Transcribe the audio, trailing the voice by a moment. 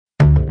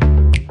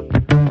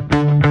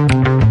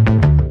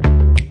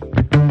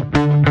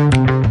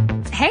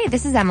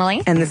this is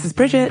Emily. And this is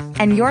Bridget.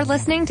 And you're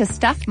listening to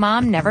Stuff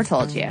Mom Never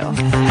Told You.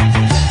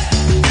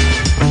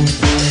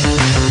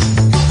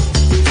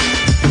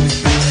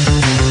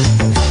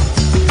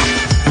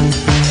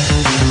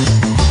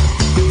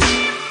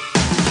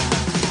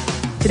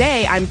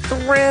 Today, I'm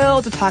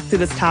thrilled to talk through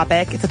this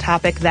topic. It's a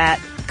topic that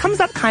comes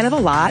up kind of a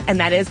lot, and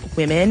that is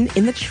women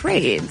in the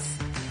trades.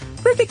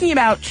 We're thinking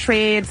about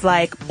trades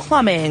like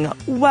plumbing,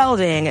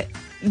 welding,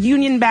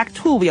 union-backed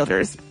tool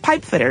wielders,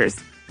 pipe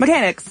fitters,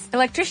 mechanics,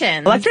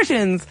 electricians,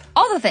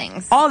 all the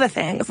things.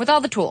 With all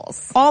the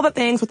tools. All the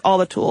things with all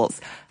the tools.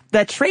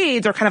 The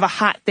trades are kind of a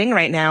hot thing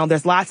right now.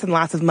 There's lots and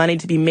lots of money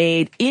to be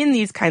made in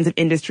these kinds of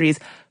industries.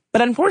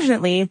 But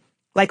unfortunately,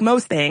 like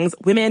most things,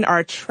 women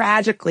are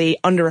tragically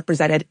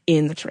underrepresented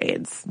in the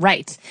trades.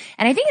 Right.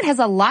 And I think it has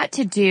a lot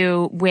to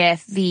do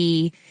with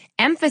the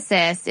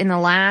emphasis in the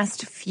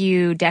last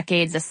few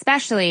decades,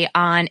 especially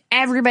on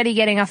everybody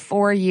getting a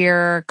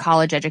 4-year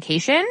college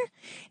education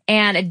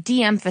and a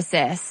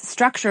de-emphasis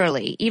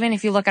structurally, even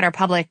if you look at our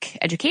public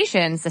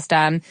education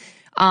system,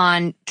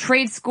 on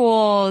trade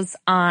schools,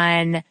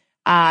 on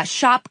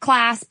shop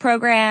class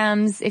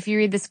programs. If you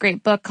read this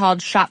great book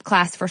called Shop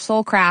Class for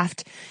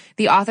Soulcraft,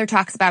 the author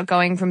talks about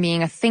going from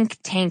being a think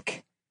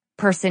tank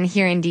person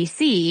here in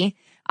D.C.,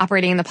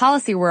 operating in the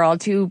policy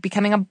world, to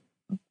becoming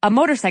a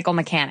motorcycle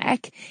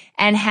mechanic,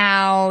 and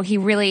how he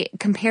really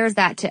compares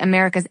that to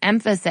America's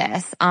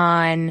emphasis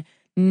on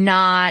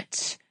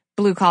not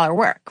blue-collar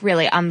work,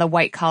 really on the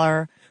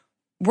white-collar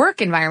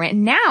work environment.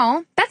 And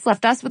now that's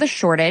left us with a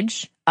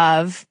shortage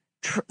of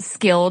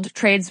skilled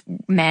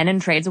tradesmen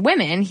and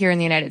tradeswomen here in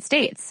the United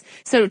States.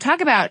 So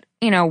talk about,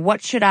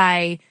 what should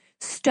I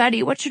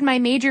study? What should my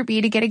major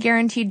be to get a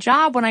guaranteed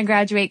job when I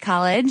graduate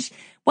college?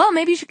 Well,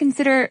 maybe you should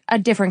consider a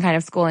different kind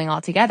of schooling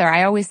altogether.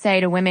 I always say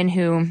to women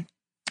who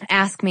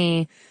ask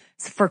me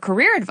for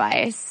career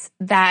advice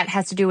that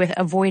has to do with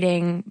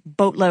avoiding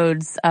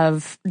boatloads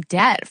of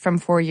debt from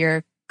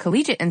 4-year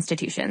collegiate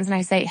institutions, and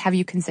I say, have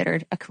you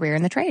considered a career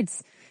in the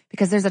trades?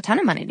 Because there's a ton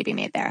of money to be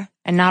made there,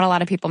 and not a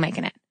lot of people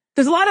making it.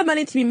 There's a lot of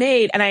money to be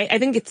made, and I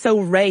think it's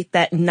so right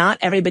that not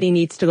everybody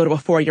needs to go to a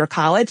 4-year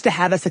college to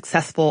have a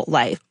successful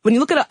life. When you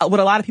look at what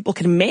a lot of people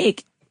can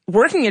make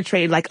working a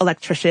trade like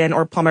electrician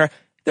or plumber,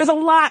 there's a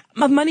lot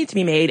of money to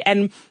be made.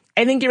 And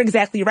I think you're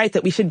exactly right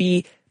that we should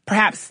be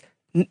perhaps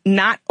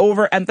not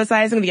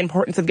overemphasizing the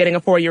importance of getting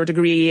a 4-year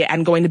degree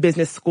and going to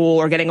business school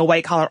or getting a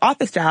white-collar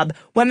office job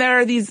when there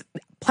are these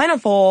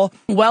plentiful,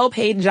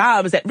 well-paid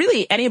jobs that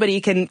really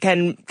anybody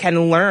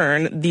can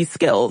learn these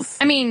skills.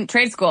 I mean,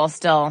 trade school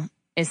still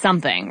is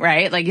something,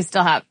 right? Like you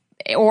still have,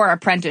 or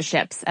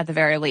apprenticeships at the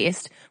very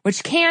least,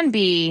 which can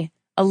be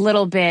a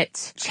little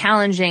bit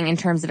challenging in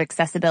terms of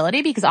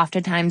accessibility because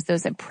oftentimes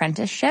those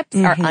apprenticeships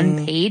are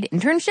unpaid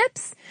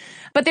internships.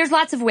 But there's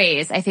lots of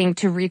ways, I think,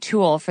 to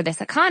retool for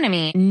this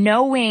economy,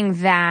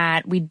 knowing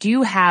that we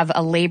do have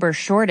a labor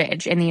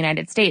shortage in the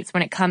United States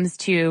when it comes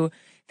to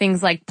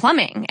things like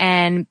plumbing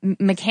and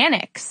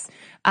mechanics,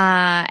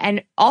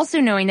 and also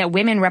knowing that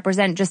women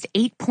represent just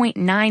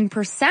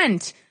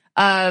 8.9%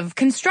 of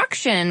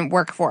construction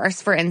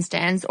workforce, for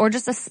instance, or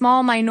just a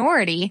small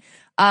minority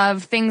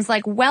of things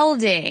like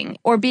welding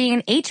or being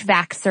an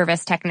HVAC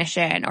service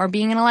technician or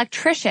being an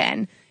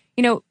electrician.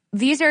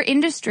 These are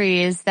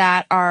industries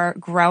that are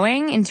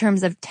growing in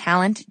terms of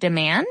talent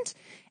demand,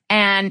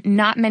 and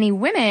not many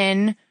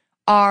women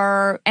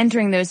are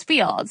entering those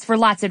fields for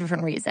lots of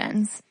different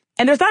reasons.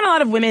 And there's not a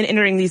lot of women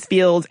entering these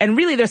fields, and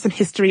really there's some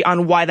history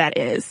on why that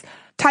is.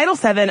 Title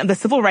VII of the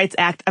Civil Rights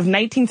Act of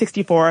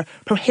 1964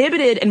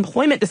 prohibited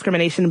employment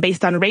discrimination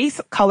based on race,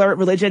 color,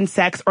 religion,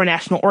 sex, or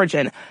national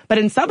origin. But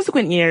in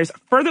subsequent years,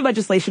 further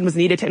legislation was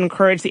needed to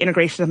encourage the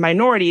integration of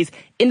minorities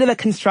into the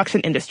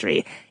construction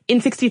industry. In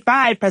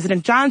 1965,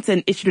 President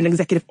Johnson issued an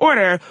executive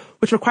order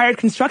which required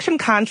construction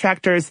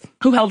contractors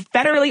who held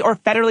federally or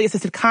federally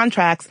assisted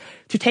contracts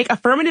to take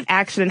affirmative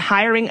action in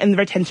hiring and the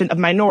retention of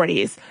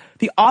minorities.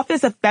 The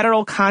Office of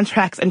Federal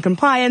Contracts and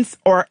Compliance,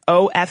 or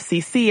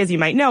OFCC as you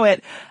might know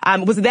it,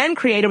 was then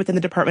created within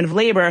the Department of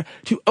Labor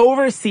to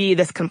oversee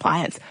this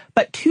compliance.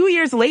 But 2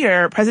 years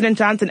later, President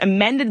Johnson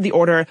amended the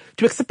order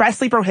to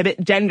expressly prohibit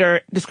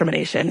gender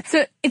discrimination.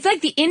 So it's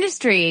like the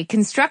industry,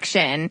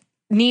 construction,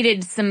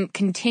 needed some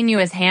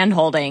continuous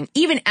hand-holding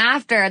even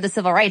after the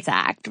Civil Rights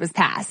Act was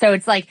passed. So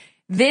it's like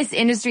this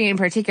industry in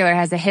particular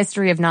has a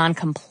history of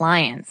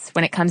non-compliance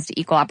when it comes to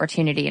equal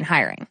opportunity in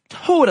hiring.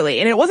 Totally.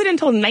 And it wasn't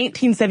until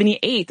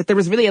 1978 that there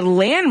was really a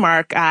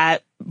landmark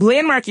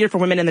year for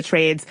women in the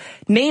trades,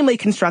 namely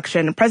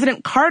construction.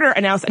 President Carter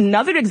announced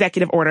another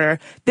executive order,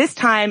 this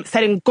time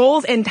setting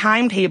goals and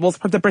timetables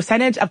for the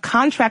percentage of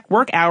contract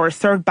work hours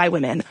served by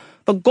women.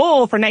 The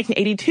goal for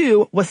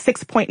 1982 was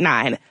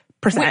 6.9%.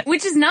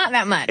 Which is not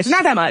that much. It's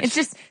not that much. It's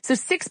just, so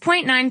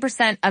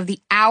 6.9% of the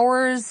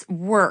hours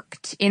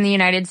worked in the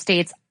United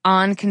States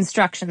on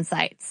construction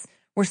sites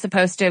were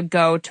supposed to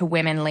go to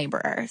women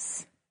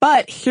laborers.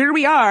 But here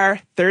we are,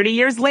 30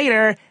 years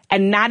later,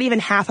 and not even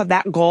half of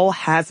that goal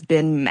has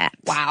been met.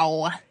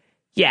 Wow.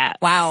 Yeah.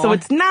 Wow.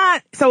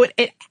 So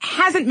it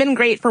hasn't been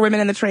great for women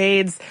in the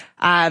trades.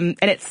 And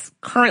it's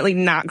currently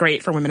not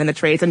great for women in the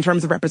trades in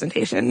terms of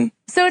representation.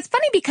 So it's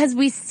funny because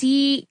we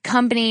see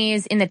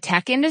companies in the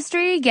tech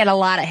industry get a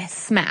lot of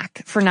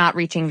smack for not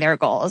reaching their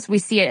goals. We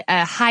see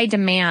a high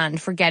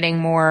demand for getting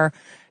more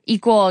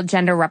equal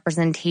gender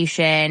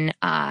representation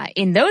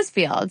in those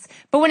fields.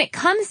 But when it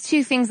comes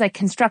to things like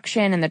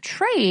construction and the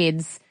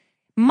trades,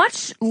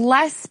 much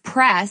less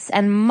press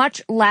and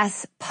much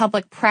less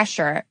public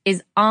pressure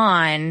is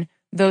on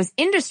those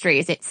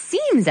industries, it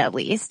seems at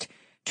least,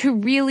 to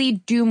really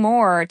do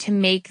more to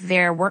make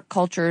their work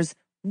cultures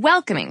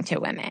welcoming to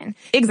women.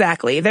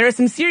 Exactly. There are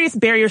some serious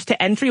barriers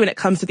to entry when it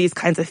comes to these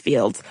kinds of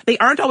fields. They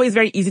aren't always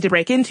very easy to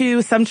break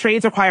into. Some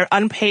trades require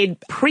unpaid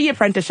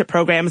pre-apprenticeship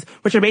programs,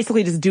 which are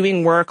basically just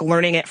doing work,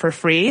 learning it for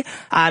free.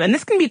 And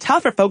this can be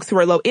tough for folks who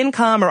are low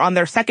income or on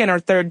their second or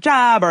third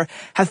job or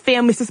have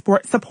family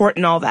support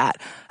and all that.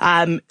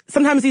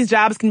 Sometimes these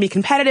jobs can be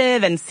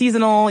competitive and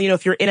seasonal. You know,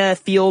 if you're in a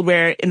field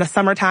where in the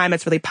summertime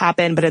it's really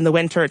poppin', but in the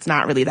winter it's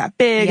not really that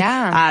big.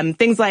 Yeah.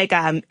 Things like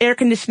air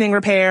conditioning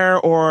repair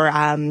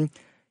or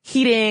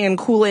heating and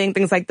cooling,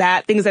 things like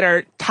that, things that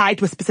are tied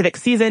to a specific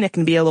season, it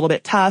can be a little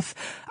bit tough.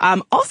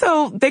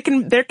 Also, there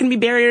can be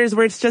barriers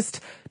where it's just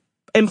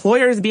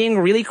employers being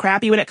really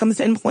crappy when it comes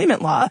to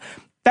employment law.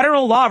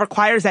 Federal law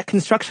requires that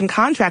construction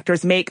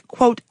contractors make,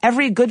 quote,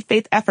 every good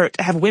faith effort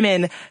to have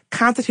women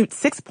constitute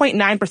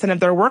 6.9% of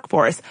their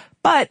workforce,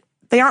 but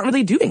they aren't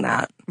really doing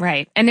that.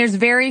 Right. And there's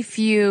very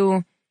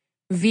few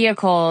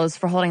vehicles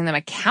for holding them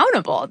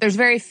accountable. There's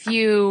very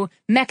few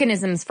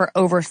mechanisms for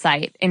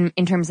oversight in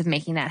terms of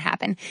making that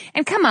happen.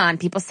 And come on,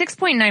 people,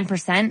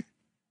 6.9%,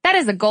 that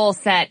is a goal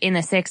set in the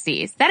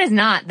 60s. That is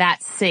not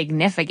that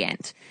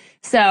significant.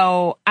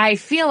 So I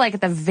feel like at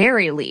the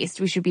very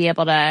least, we should be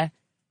able to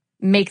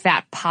make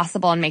that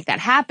possible and make that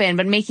happen.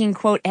 But making,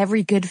 quote,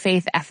 every good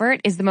faith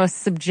effort is the most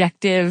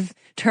subjective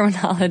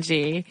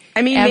terminology.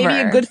 I mean, ever.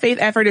 Maybe a good faith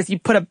effort is you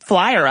put a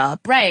flyer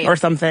up. Right. Or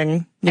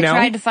something, you know? I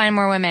tried to find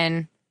more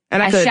women.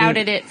 And I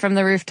shouted it from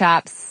the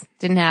rooftops.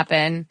 Didn't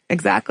happen.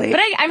 Exactly. But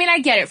I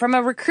get it. From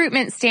a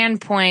recruitment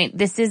standpoint,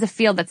 this is a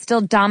field that's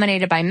still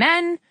dominated by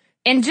men.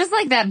 And just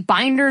like that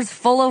binders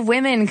full of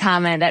women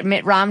comment that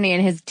Mitt Romney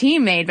and his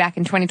team made back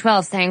in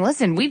 2012 saying,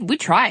 listen, we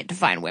tried to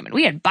find women.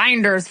 We had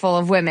binders full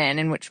of women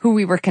in who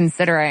we were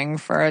considering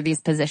for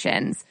these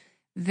positions.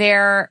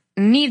 There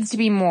needs to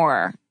be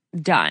more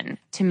done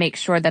to make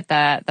sure that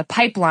the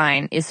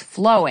pipeline is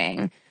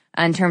flowing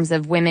in terms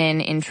of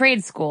women in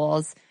trade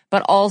schools,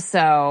 but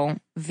also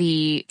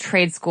the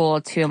trade school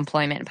to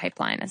employment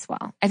pipeline as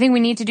well. I think we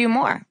need to do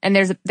more. And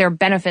there are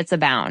benefits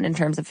abound in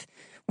terms of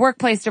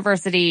workplace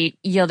diversity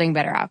yielding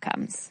better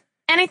outcomes.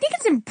 And I think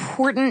it's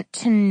important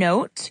to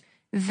note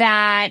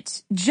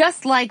that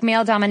just like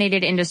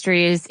male-dominated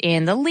industries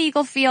in the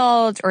legal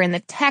field or in the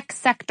tech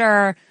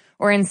sector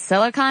or in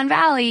Silicon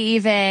Valley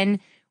even,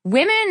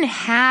 women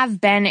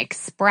have been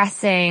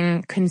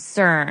expressing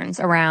concerns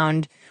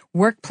around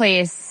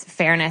workplace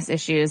fairness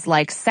issues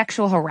like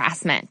sexual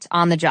harassment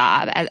on the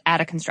job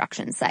at a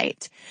construction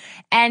site.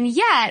 And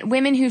yet,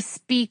 women who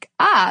speak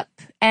up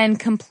and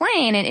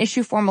complain and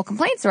issue formal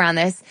complaints around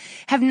this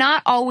have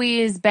not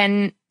always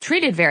been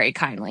treated very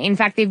kindly. In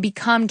fact, they've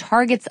become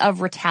targets of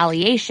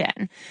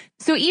retaliation.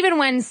 So even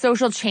when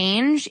social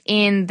change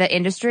in the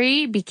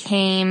industry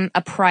became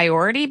a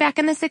priority back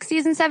in the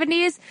 60s and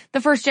 70s, the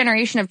first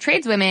generation of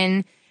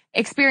tradeswomen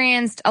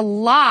experienced a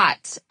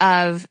lot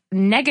of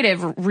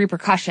negative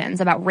repercussions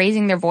about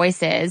raising their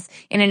voices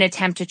in an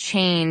attempt to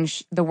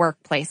change the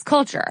workplace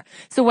culture.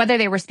 So whether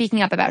they were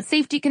speaking up about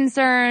safety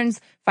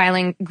concerns,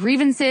 filing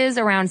grievances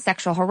around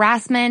sexual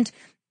harassment,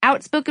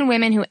 outspoken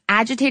women who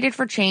agitated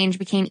for change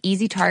became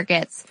easy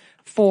targets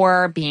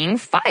for being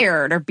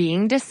fired or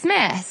being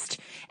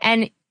dismissed.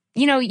 And,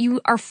 you know, you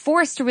are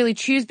forced to really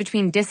choose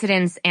between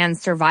dissidence and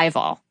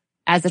survival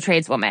as a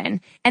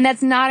tradeswoman. And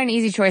that's not an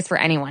easy choice for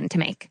anyone to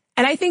make.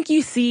 And I think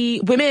you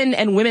see women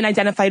and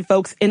women-identified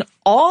folks in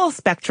all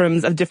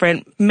spectrums of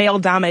different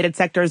male-dominated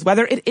sectors,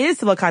 whether it is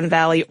Silicon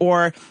Valley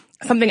or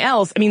something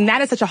else. I mean,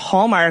 that is such a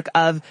hallmark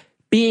of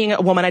being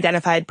a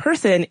woman-identified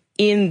person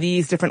in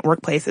these different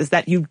workplaces,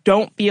 that you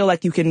don't feel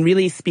like you can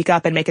really speak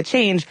up and make a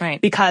change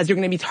because you're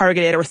going to be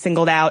targeted or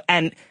singled out.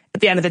 And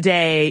at the end of the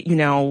day, you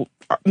know,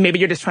 maybe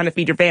you're just trying to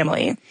feed your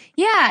family.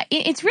 Yeah,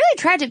 it's really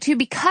tragic, too,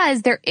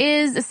 because there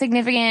is a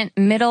significant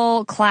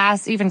middle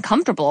class, even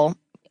comfortable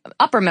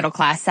upper middle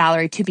class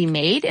salary to be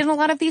made in a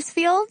lot of these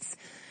fields.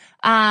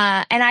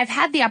 And I've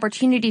had the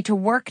opportunity to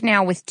work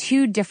now with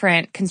 2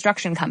 different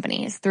construction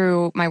companies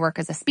through my work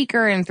as a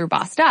speaker and through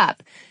Bossed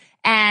Up.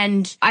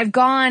 And I've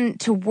gone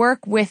to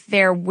work with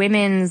their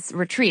women's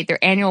retreat,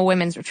 their annual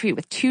women's retreat,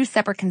 with 2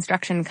 separate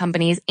construction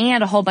companies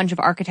and a whole bunch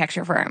of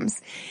architecture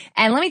firms.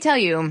 And let me tell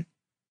you,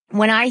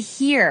 when I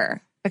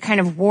hear the kind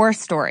of war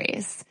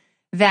stories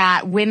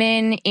that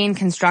women in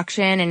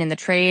construction and in the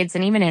trades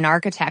and even in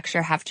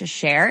architecture have to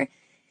share,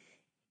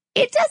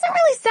 it doesn't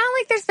really sound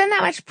like there's been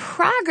that much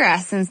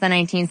progress since the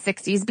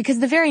 1960s, because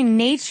the very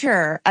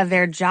nature of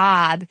their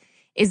job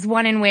is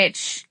one in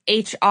which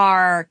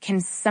HR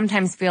can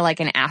sometimes feel like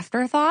an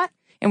afterthought,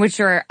 in which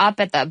you're up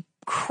at the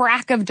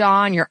crack of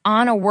dawn, you're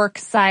on a work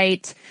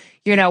site,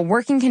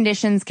 working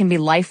conditions can be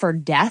life or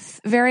death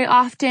very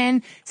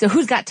often. So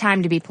who's got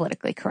time to be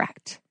politically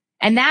correct?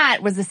 And that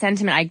was the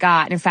sentiment I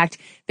got. In fact,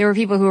 there were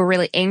people who were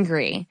really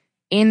angry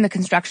in the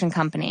construction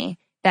company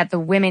that the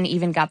women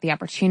even got the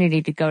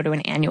opportunity to go to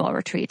an annual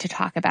retreat to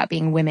talk about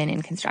being women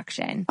in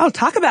construction. Oh,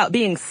 talk about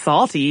being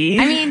salty.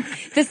 I mean,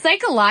 the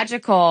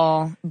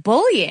psychological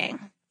bullying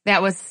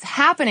that was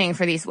happening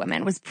for these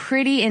women was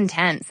pretty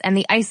intense. And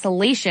the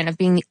isolation of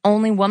being the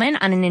only woman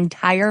on an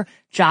entire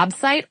job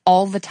site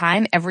all the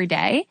time, every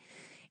day,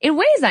 it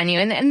weighs on you.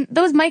 And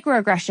those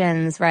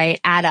microaggressions, right,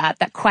 add up.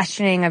 That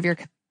questioning of your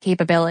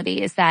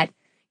capabilities, that,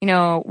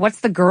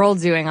 what's the girl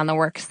doing on the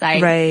work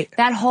site? Right.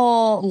 That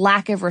whole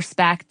lack of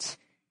respect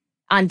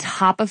on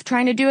top of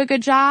trying to do a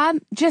good job,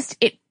 just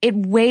it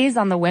weighs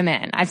on the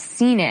women. I've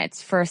seen it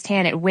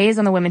firsthand. It weighs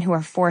on the women who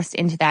are forced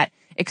into that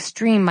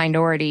extreme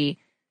minority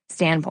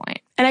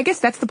standpoint. And I guess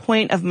that's the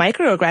point of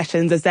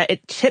microaggressions, is that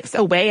it chips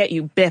away at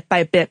you bit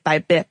by bit by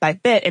bit by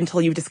bit until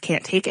you just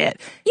can't take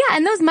it. Yeah,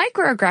 and those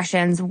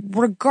microaggressions,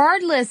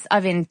 regardless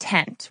of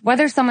intent,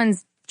 whether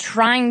someone's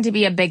trying to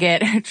be a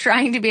bigot,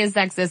 trying to be a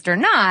sexist or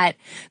not,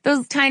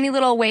 those tiny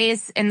little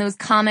ways and those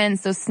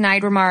comments, those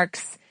snide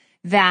remarks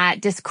that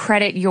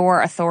discredit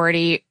your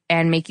authority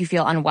and make you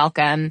feel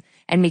unwelcome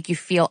and make you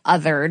feel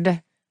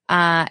othered,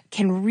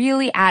 can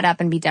really add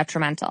up and be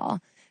detrimental.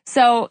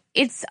 So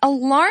it's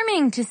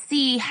alarming to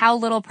see how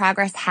little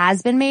progress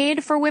has been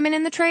made for women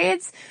in the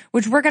trades,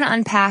 which we're going to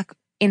unpack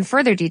in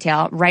further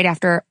detail right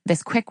after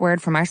this quick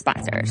word from our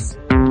sponsors.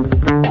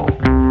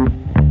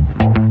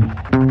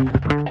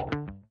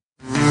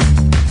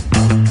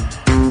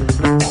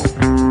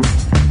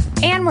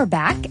 And we're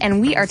back,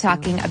 and we are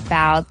talking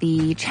about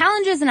the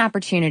challenges and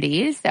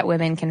opportunities that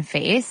women can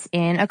face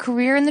in a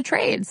career in the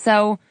trades.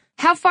 So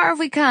how far have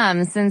we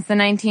come since the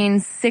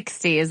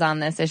 1960s on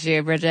this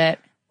issue, Bridget?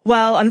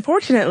 Well,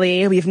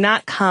 unfortunately, we've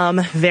not come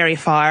very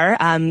far.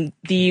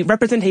 The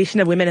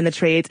representation of women in the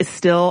trades is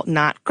still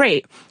not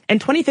great. In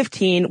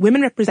 2015,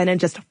 women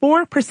represented just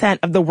 4%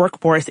 of the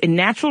workforce in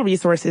natural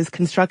resources,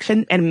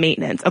 construction, and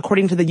maintenance,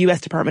 according to the U.S.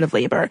 Department of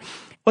Labor.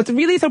 What's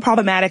really so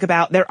problematic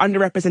about their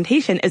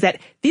underrepresentation is that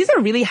these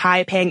are really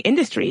high-paying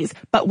industries,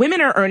 but women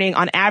are earning,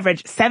 on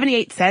average,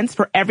 78 cents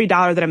for every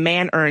dollar that a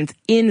man earns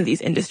in these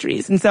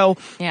industries. And so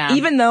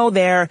even though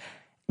there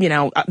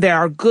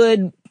are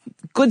good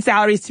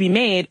salaries to be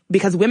made,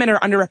 because women are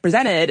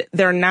underrepresented,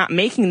 they're not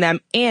making them.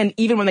 And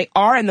even when they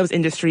are in those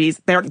industries,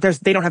 they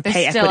don't have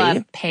pay equity. There's still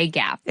a pay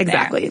gap.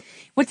 Exactly. There.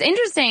 What's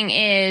interesting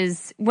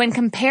is when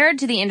compared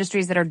to the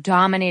industries that are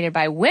dominated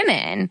by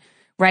women,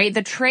 right,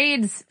 the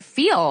trades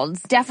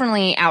fields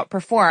definitely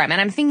outperform. And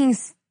I'm thinking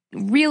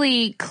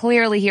really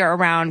clearly here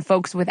around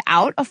folks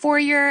without a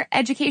 4-year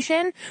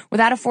education,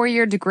 without a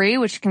 4-year degree,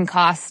 which can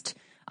cost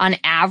on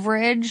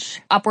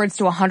average upwards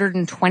to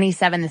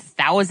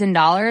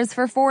 $127,000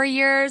 for 4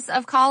 years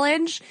of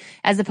college,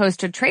 as opposed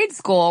to trade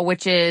school,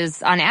 which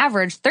is on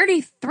average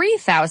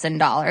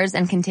 $33,000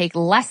 and can take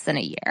less than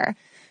a year.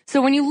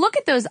 So when you look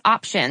at those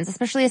options,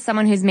 especially as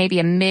someone who's maybe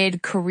a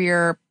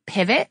mid-career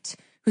pivot,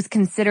 who's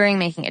considering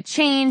making a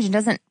change and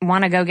doesn't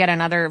want to go get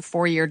another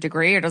 4-year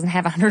degree or doesn't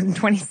have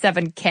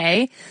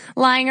 $127K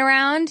lying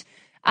around,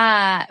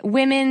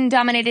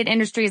 women-dominated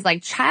industries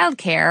like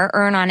childcare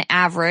earn on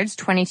average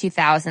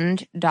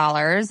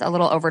 $22,000, a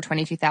little over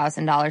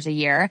 $22,000 a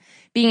year.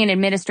 Being an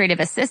administrative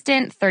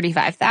assistant,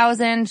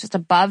 $35,000, just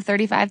above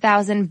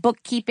 $35,000.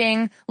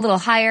 Bookkeeping, a little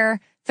higher,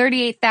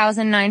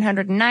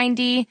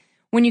 $38,990.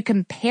 When you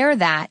compare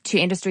that to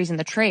industries in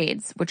the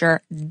trades, which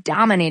are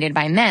dominated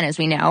by men, as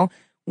we know,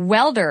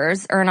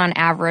 welders earn on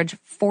average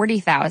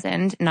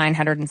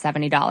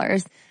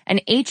 $40,970. An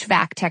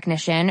HVAC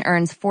technician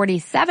earns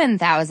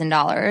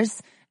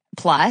 $47,000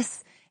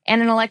 plus,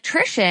 and an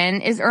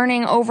electrician is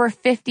earning over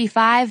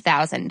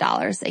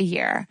 $55,000 a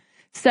year.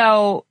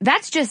 So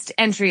that's just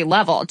entry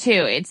level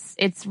too.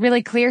 It's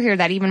really clear here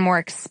that even more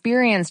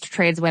experienced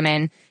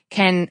tradeswomen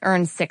can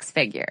earn 6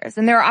 figures.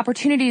 And there are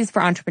opportunities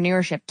for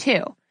entrepreneurship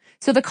too.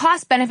 So the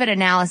cost benefit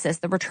analysis,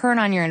 the return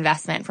on your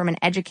investment from an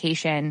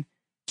education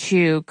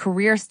to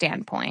career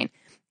standpoint,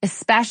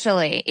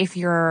 especially if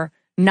you're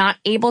not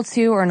able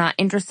to or not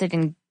interested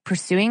in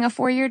pursuing a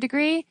 4-year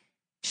degree,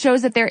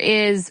 shows that there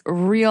is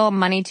real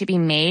money to be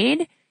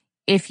made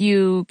if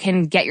you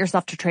can get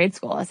yourself to trade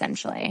school,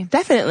 essentially.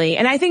 Definitely.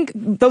 And I think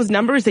those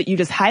numbers that you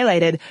just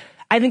highlighted,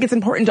 I think it's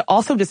important to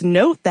also just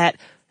note that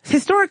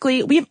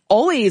historically, we've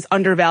always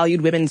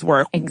undervalued women's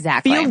work.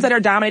 Exactly. Fields that are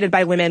dominated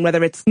by women,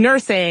 whether it's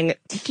nursing,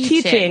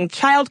 teaching,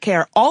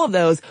 childcare, all of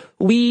those,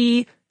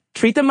 we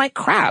treat them like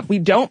crap. We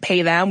don't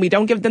pay them. We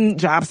don't give them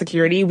job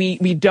security.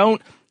 We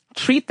don't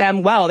treat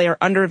them well. They are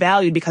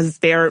undervalued because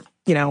they're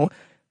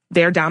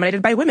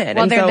dominated by women.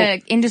 Well, they're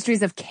the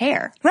industries of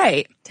care.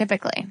 Right.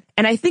 Typically.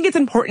 And I think it's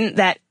important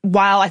that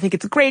while I think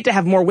it's great to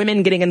have more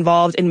women getting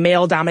involved in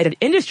male-dominated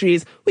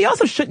industries, we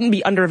also shouldn't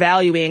be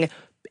undervaluing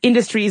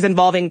industries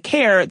involving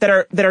care that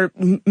are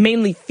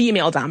mainly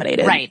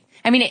female-dominated. Right.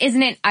 I mean,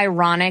 isn't it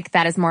ironic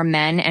that as more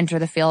men enter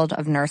the field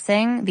of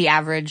nursing, the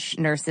average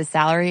nurse's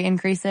salary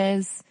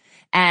increases?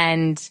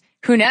 And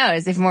who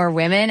knows, if more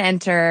women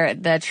enter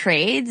the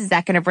trades, is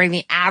that going to bring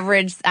the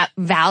average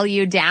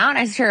value down?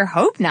 I sure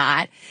hope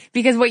not.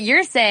 Because what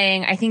you're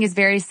saying, I think, is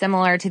very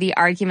similar to the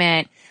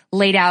argument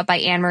laid out by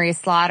Anne-Marie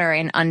Slaughter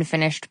in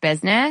Unfinished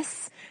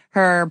Business.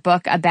 Her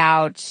book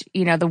about,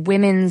 the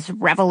women's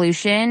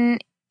revolution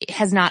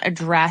has not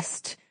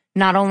addressed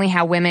not only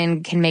how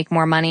women can make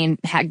more money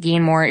and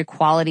gain more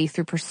equality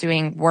through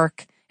pursuing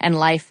work and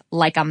life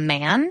like a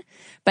man,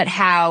 but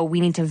how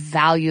we need to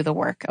value the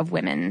work of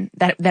women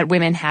that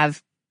women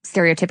have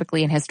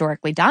stereotypically and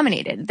historically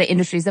dominated, the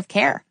industries of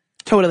care.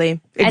 Totally.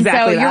 Exactly. And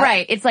so you're that.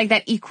 right. It's like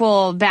that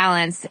equal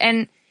balance.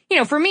 And,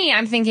 for me,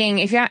 I'm thinking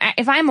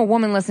if I'm a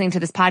woman listening to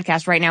this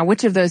podcast right now,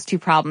 which of those two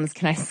problems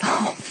can I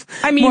solve?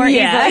 I mean, more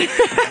yeah.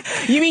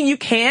 easily? You mean you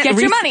can't get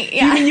your money?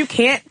 Yeah. You mean you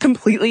can't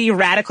completely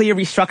radically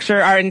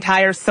restructure our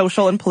entire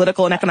social and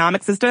political and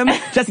economic system?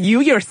 Just you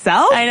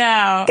yourself? I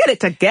know. Get it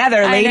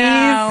together, ladies.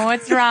 I know.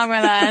 What's wrong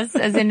with us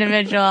as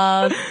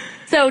individuals?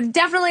 So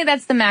definitely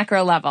that's the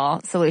macro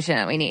level solution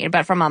that we need.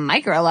 But from a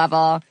micro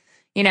level,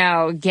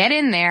 get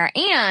in there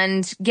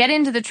and get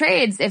into the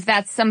trades if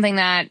that's something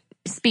that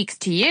speaks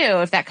to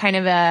you, if that kind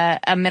of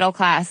a middle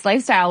class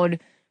lifestyle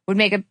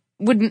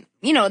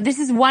this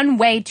is one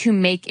way to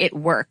make it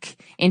work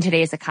in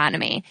today's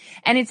economy.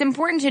 And it's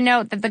important to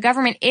note that the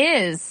government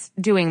is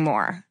doing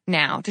more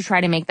now to try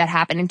to make that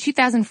happen. In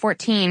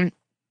 2014,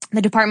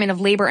 the Department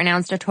of Labor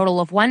announced a total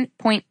of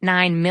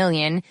 $1.9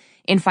 million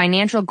in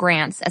financial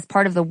grants as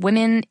part of the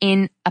Women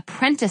in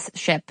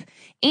Apprenticeship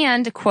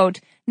and, quote,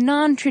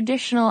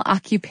 non-traditional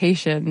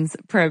occupations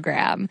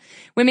program.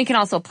 Women can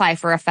also apply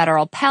for a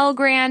federal Pell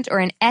Grant or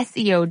an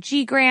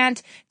SEOG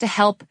grant to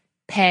help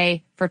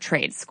pay for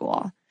trade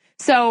school.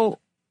 So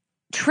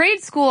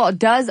trade school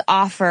does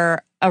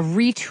offer a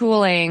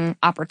retooling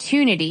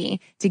opportunity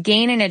to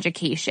gain an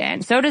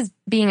education. So does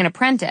being an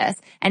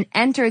apprentice and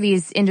enter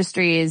these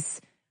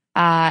industries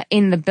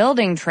in the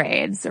building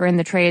trades or in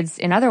the trades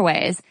in other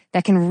ways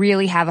that can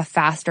really have a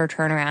faster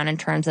turnaround in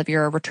terms of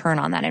your return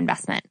on that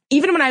investment.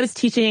 Even when I was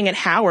teaching at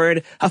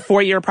Howard, a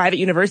 4-year private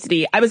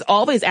university, I was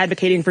always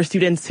advocating for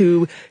students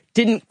who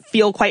didn't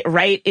feel quite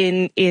right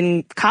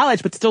in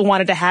college, but still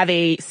wanted to have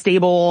a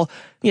stable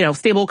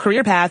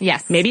career path.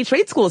 Yes. Maybe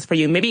trade school is for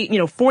you. Maybe,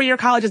 4-year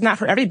college is not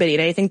for everybody.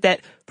 And I think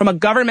that from a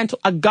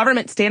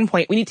government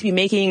standpoint, we need to be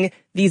making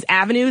these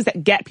avenues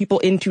that get people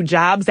into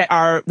jobs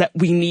that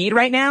we need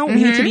right now. Mm-hmm.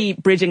 We need to be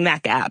bridging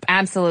that gap.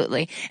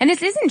 Absolutely. And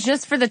this isn't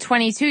just for the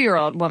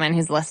 22-year-old woman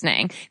who's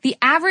listening. The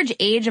average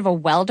age of a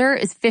welder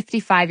is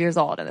 55 years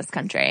old in this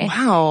country.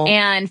 Wow.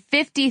 And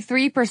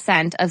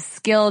 53% of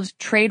skilled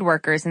trade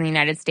workers in the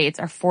United States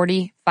are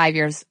 45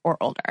 years or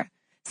older.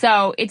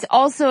 So it's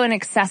also an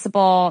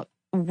accessible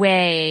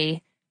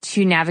way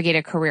to navigate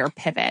a career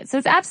pivot. So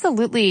it's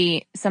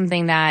absolutely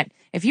something that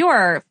if you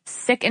are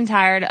sick and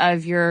tired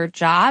of your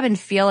job and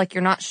feel like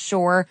you're not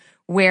sure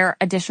where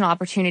additional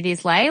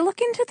opportunities lay, look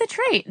into the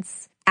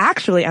trades.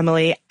 Actually,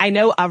 Emily, I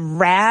know a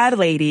rad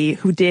lady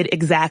who did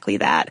exactly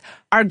that.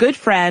 Our good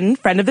friend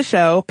of the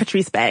show,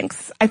 Patrice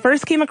Banks. I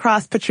first came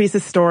across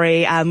Patrice's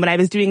story when I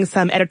was doing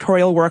some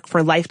editorial work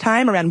for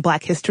Lifetime around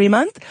Black History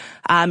Month,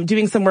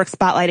 doing some work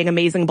spotlighting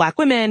amazing Black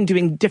women,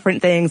 doing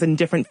different things in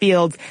different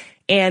fields.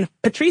 And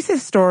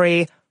Patrice's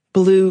story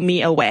blew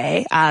me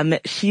away.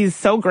 She's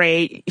so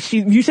great.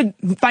 You should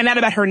find out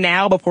about her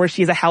now before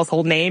she's a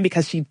household name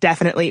because she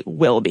definitely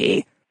will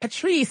be.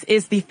 Patrice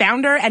is the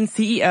founder and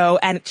CEO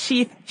and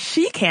chief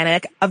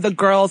she-canic of the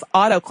Girls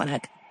Auto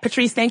Clinic.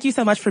 Patrice, thank you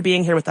so much for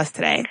being here with us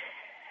today.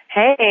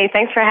 Hey,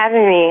 thanks for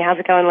having me. How's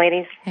it going,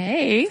 ladies?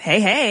 Hey.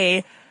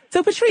 Hey.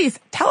 So, Patrice,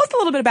 tell us a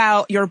little bit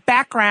about your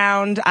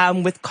background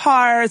with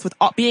cars, with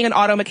being an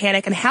auto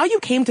mechanic, and how you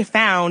came to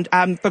found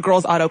the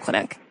Girls Auto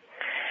Clinic.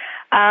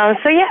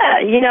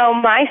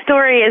 My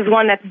story is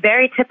one that's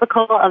very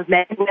typical of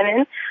men and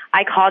women.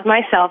 I called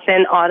myself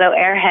an auto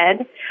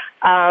airhead,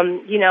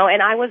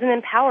 and I was an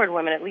empowered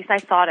woman. At least I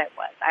thought I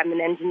was. I'm an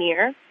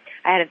engineer.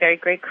 I had a very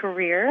great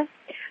career.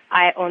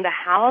 I owned a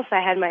house.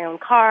 I had my own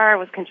car. I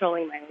was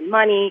controlling my own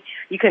money.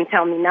 You couldn't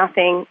tell me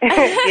nothing.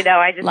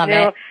 I just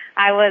knew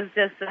I was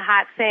just a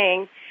hot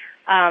thing.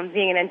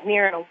 Being an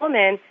engineer and a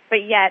woman,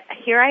 but yet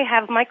here I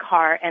have my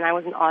car and I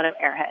was an auto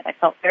airhead. I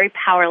felt very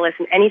powerless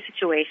in any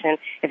situation.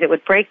 If it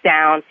would break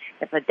down,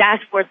 if a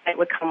dashboard light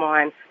would come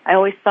on, I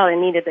always felt I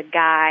needed a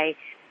guy.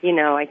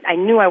 I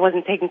knew I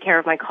wasn't taking care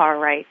of my car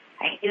right.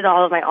 I hated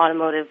all of my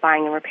automotive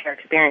buying and repair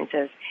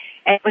experiences.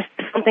 And it was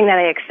something that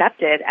I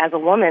accepted as a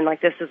woman,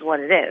 like this is what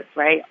it is,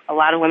 right? A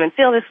lot of women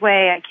feel this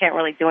way. I can't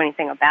really do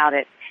anything about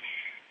it.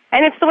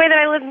 And it's the way that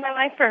I lived my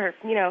life for,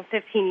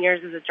 15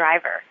 years as a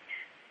driver.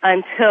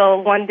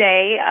 Until one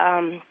day,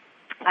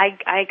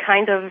 I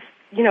kind of,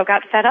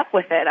 got fed up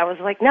with it. I was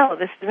like, no,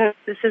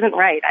 this isn't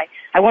right.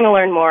 I want to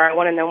learn more. I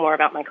want to know more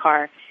about my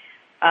car.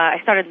 I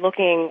started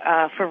looking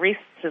for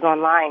resources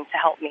online to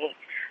help me.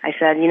 I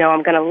said,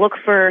 I'm going to look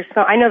for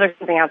I know there's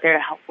something out there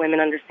to help women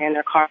understand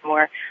their car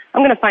more.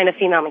 I'm going to find a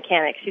female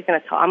mechanic. I'm going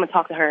to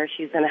talk to her.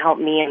 She's going to help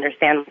me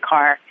understand my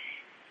car.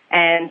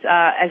 And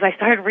as I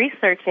started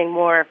researching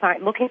more,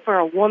 looking for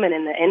a woman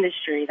in the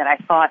industry that I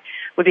thought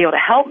would be able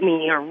to help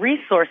me, or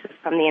resources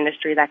from the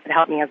industry that could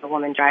help me as a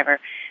woman driver,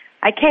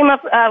 I came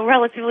up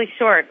relatively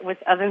short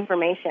of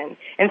information.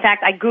 In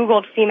fact, I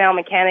Googled female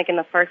mechanic, and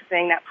the first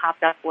thing that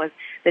popped up was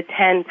the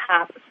 10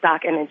 top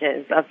stock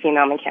images of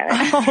female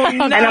mechanics. Oh,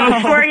 no. And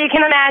I'm sure you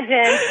can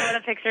imagine some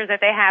of the pictures that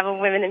they have of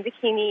women in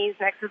bikinis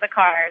next to the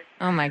cars.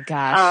 Oh, my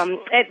gosh.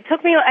 It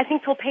took me, I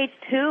think, till page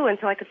 2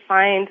 until I could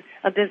find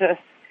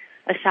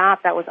a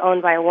shop that was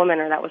owned by a woman,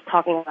 or that was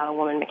talking about a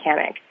woman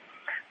mechanic.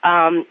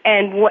 And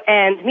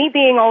me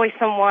being always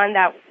someone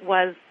that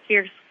was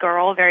fierce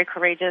girl, very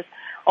courageous,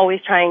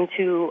 always trying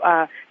to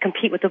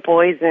compete with the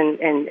boys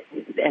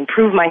and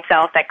prove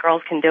myself that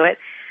girls can do it,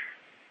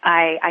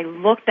 I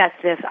looked at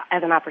this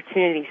as an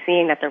opportunity,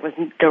 seeing that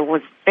there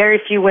was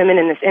very few women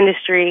in this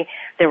industry.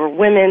 There were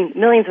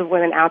millions of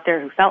women out there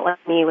who felt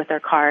like me with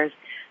their cars.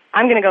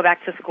 I'm going to go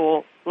back to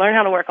school, learn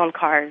how to work on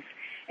cars,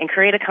 and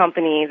create a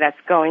company that's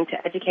going to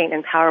educate and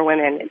empower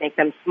women and make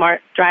them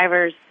smart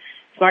drivers,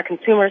 smart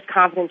consumers,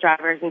 confident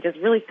drivers, and just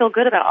really feel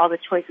good about all the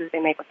choices they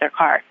make with their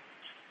cars.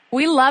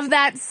 We love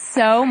that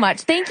so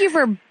much. Thank you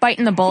for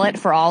biting the bullet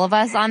for all of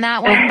us on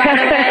that one, by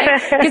the way,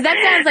 because that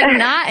sounds like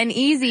not an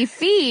easy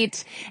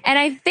feat. And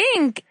I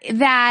think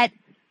that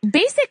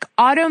basic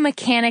auto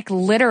mechanic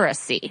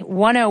literacy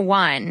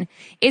 101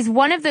 is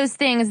one of those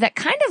things that,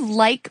 kind of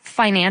like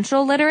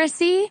financial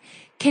literacy,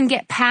 can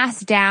get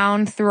passed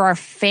down through our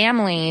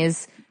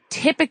families,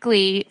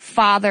 typically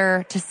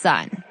father to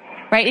son,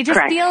 right? It just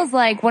Correct. feels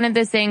like one of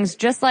those things,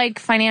 just like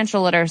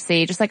financial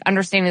literacy, just like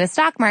understanding the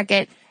stock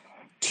market.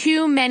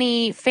 Too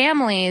many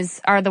families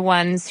are the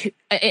ones who,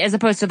 as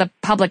opposed to the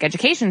public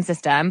education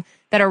system,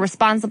 that are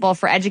responsible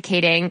for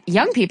educating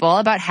young people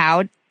about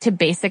how to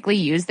basically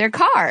use their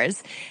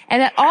cars.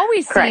 And that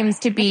always Correct. seems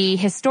to be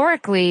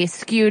historically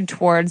skewed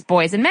towards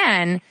boys and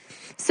men.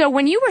 So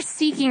when you were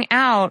seeking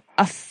out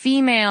a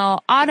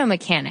female auto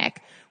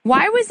mechanic,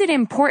 why was it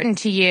important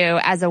to you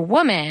as a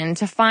woman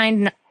to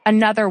find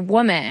another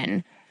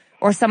woman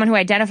or someone who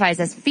identifies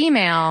as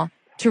female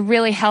to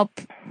really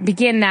help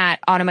begin that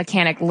auto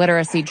mechanic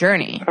literacy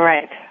journey?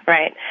 Right.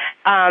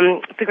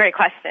 It's a great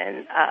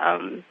question.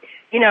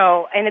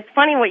 And it's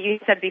funny what you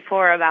said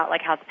before about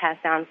like how it's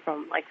passed down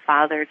from like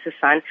father to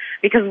son,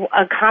 because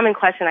a common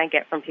question I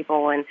get from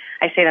people when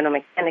I say that I'm a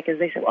mechanic is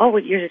they say, "Oh,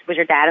 was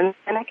your dad a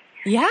mechanic?"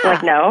 Yeah. I'm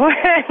like,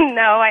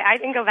 no, I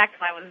didn't go back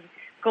till I was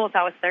school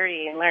till I was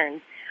 30 and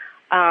learned.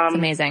 It's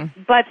amazing.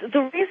 But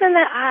the reason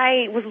that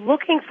I was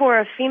looking for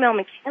a female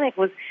mechanic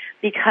was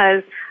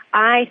because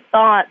I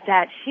thought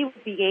that she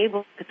would be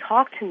able to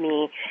talk to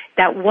me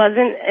that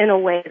wasn't in a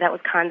way that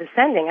was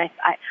condescending.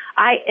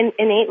 I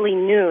innately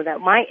knew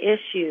that my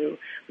issue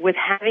with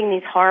having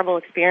these horrible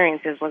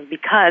experiences was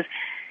because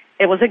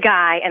it was a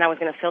guy and I was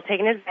going to feel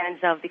taken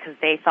advantage of because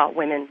they thought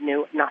women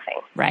knew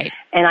nothing. Right.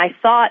 And I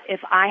thought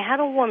if I had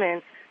a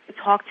woman to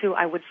talk to,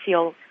 I would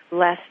feel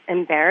less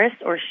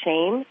embarrassed or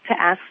shamed to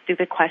ask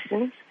stupid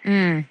questions,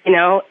 and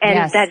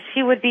Yes. that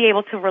she would be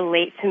able to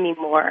relate to me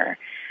more.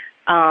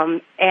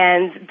 And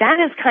that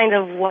is kind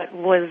of what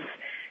was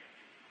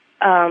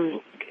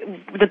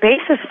the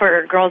basis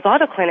for Girls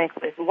Auto Clinic,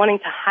 was wanting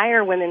to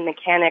hire women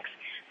mechanics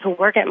to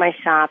work at my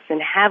shops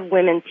and have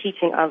women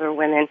teaching other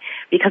women,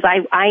 because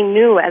I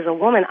knew as a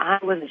woman I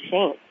was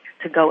ashamed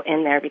to go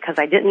in there because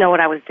I didn't know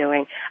what I was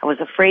doing. I was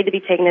afraid to be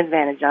taken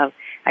advantage of.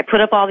 I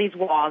put up all these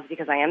walls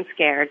because I am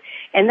scared.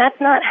 And that's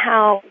not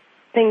how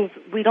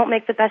we don't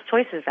make the best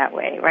choices that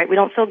way, right? We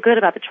don't feel good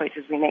about the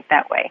choices we make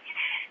that way.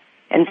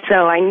 And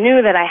so I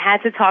knew that I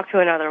had to talk to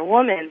another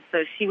woman so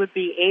she would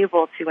be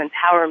able to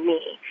empower me,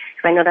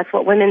 because I know that's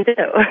what women do.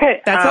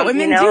 That's what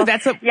women do.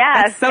 That's so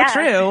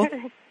true.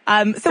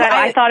 So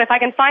I thought if I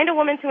can find a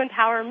woman to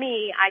empower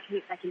me, I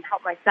can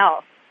help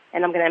myself,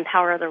 and I'm going to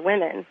empower other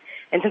women.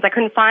 And since I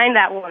couldn't find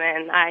that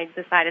woman, I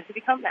decided to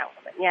become that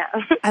woman. Yeah.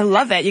 I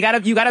love that. You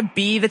gotta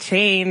be the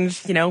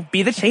change,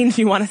 be the change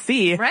you want to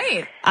see.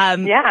 Right.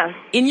 Yeah.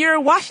 In your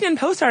Washington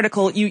Post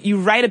article, you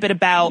write a bit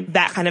about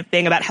that kind of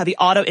thing, about how the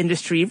auto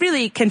industry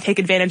really can take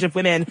advantage of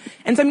women.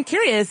 And so I'm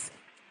curious,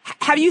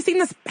 have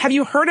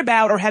you heard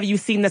about, or have you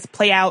seen this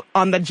play out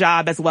on the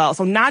job as well?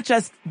 So not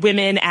just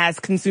women as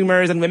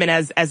consumers and women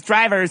as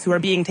drivers who are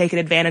being taken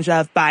advantage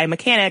of by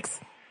mechanics.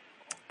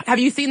 Have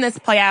you seen this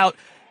play out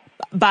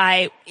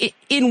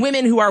in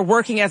women who are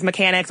working as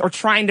mechanics or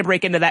trying to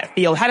break into that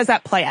field? How does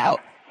that play out?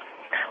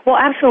 Well,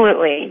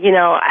 absolutely.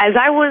 As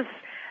I was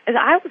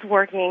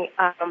working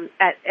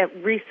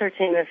at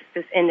researching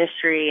this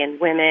industry and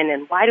women,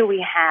 and why do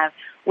we have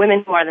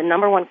women who are the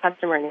number one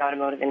customer in the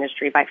automotive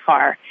industry by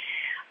far,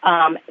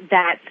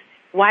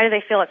 why do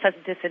they feel at such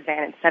a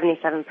disadvantage?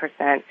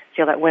 77%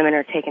 feel that women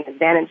are taken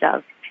advantage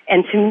of.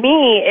 And to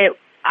me,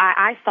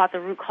 I thought the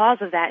root cause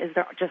of that is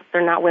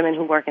they're not women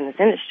who work in this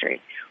industry.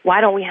 Why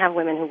don't we have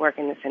women who work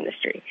in this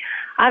industry?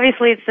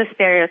 Obviously, it's the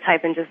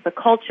stereotype and just the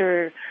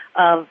culture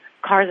of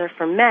cars are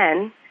for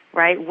men,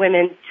 right?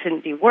 Women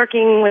shouldn't be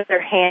working with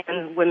their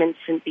hands. Women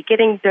shouldn't be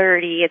getting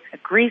dirty. It's a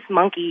grease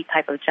monkey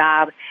type of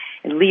job,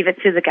 and leave it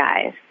to the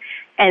guys.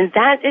 And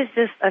that is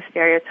just a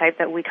stereotype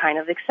that we kind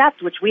of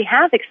accept, which we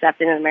have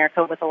accepted in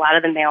America with a lot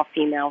of the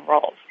male-female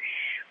roles,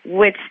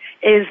 which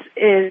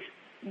is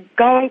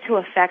going to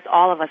affect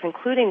all of us,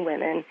 including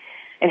women,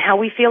 and how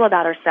we feel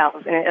about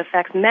ourselves, and it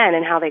affects men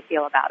and how they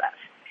feel about us.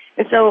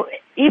 And so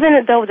even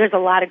though there's a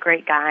lot of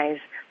great guys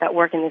that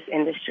work in this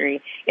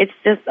industry, it's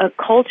just a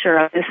culture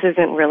of this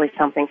isn't really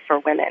something for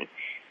women.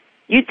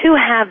 You too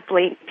have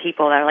blatant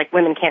people that are like,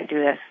 women can't do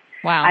this.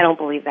 Wow. I don't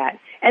believe that.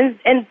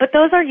 But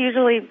those are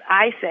usually,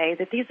 I say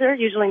that these are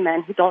usually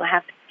men who don't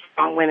have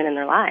strong women in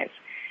their lives,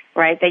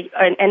 right?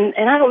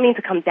 And I don't mean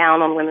to come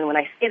down on women when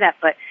I say that,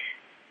 but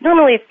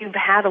normally if you've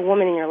had a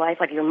woman in your life,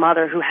 like your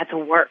mother who had to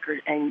work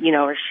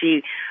or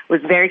she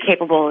was very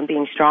capable in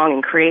being strong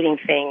and creating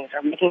things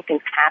or making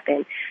things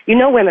happen,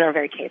 women are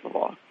very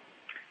capable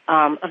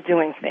of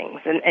doing things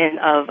and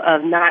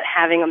of not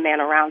having a man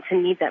around to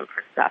need them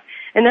for stuff.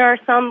 And there are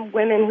some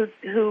women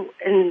who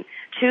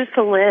choose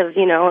to live,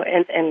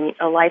 in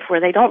a life where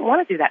they don't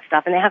want to do that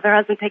stuff, and they have their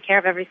husband take care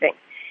of everything,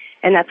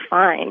 and that's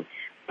fine.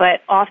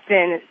 But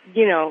often,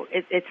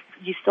 it's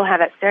you still have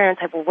that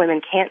stereotype of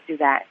women can't do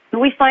that.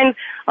 We find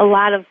a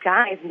lot of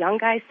guys, young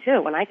guys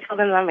too, when I tell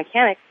them I'm a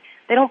mechanic,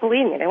 they don't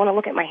believe me. They want to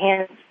look at my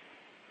hands.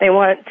 They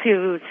want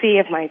to see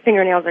if my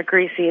fingernails are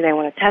greasy. They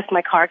want to test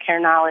my car care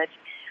knowledge.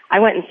 I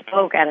went and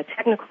spoke at a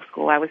technical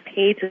school. I was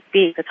paid to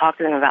speak to talk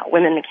to them about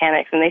women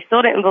mechanics, and they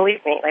still didn't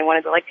believe me. They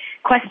wanted to,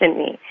 question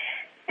me.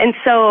 And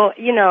so,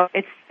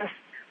 it's just,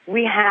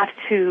 we have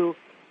to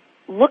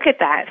look at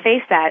that,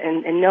 face that,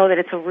 and know that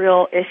it's a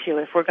real issue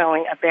if we're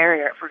going a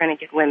barrier, if we're going to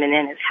get women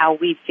in, is how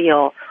we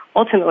feel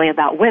ultimately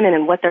about women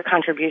and what their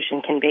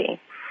contribution can be.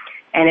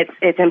 And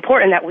it's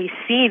important that we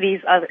see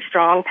these other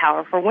strong,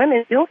 powerful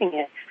women doing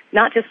it,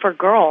 not just for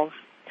girls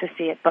to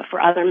see it, but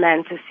for other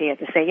men to see it,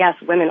 to say, yes,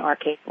 women are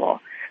capable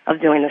of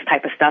doing this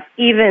type of stuff,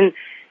 even,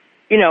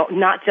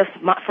 not just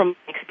from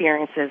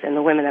experiences and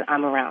the women that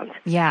I'm around.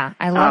 Yeah,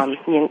 I love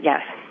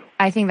yes.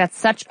 I think that's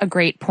such a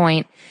great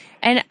point.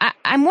 And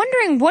I'm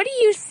wondering, what do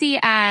you see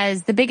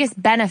as the biggest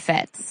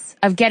benefits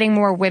of getting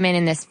more women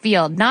in this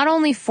field, not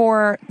only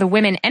for the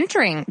women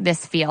entering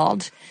this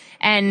field,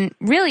 and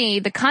really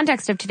the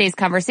context of today's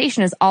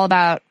conversation is all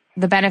about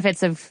the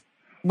benefits of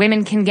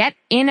women can get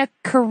in a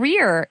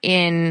career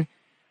in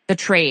the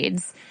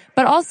trades,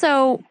 but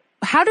also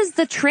how does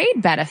the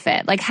trade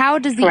benefit? How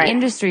does the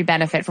industry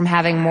benefit from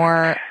having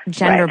more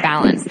gender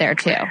balance there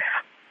too?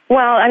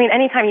 Well,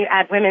 anytime you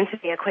add women to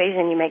the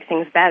equation, you make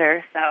things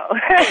better. So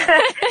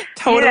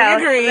totally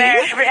agree.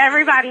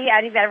 Everybody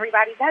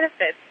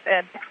benefits.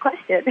 Next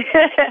question.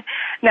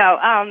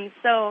 No.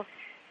 So,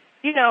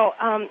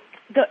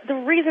 the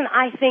reason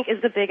I think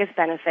is the biggest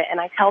benefit,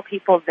 and I tell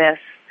people this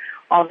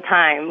all the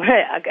time,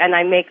 and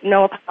I make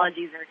no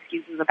apologies or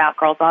excuses about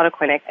Girls Auto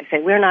Clinic. I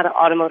say we're not an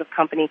automotive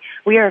company.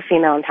 We are a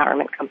female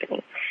empowerment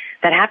company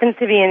that happens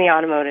to be in the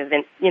automotive,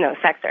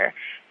 sector.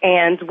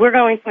 And we're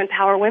going to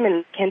empower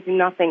women, can do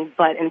nothing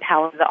but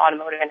empower the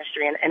automotive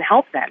industry and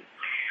help them,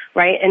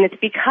 right? And it's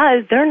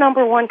because their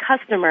number one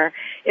customer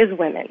is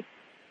women.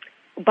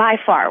 By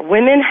far,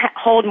 women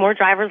hold more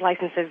driver's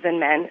licenses than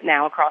men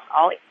now across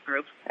all age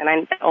groups, and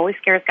it always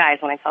scares guys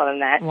when I tell them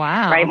that.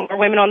 Wow. Right? More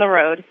women on the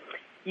road.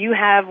 You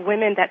have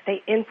women that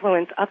they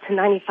influence up to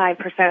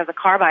 95% of the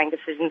car buying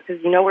decisions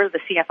because we're the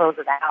CFOs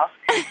of the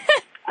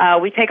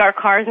house. We take our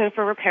cars in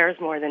for repairs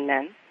more than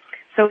men.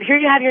 So here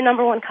you have your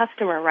number one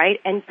customer, right?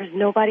 And there's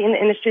nobody in the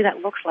industry that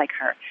looks like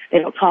her. They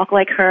don't talk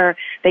like her.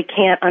 They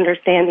can't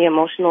understand the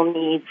emotional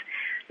needs,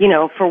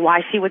 for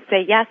why she would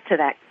say yes to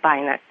that,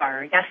 buying that car,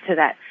 or yes to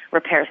that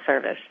repair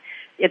service.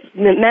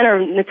 Men are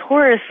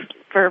notorious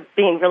for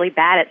being really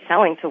bad at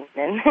selling to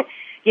women,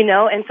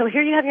 and so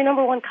here you have your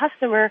number one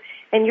customer,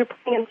 and you're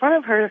putting in front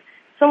of her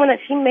someone that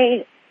she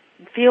may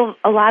feel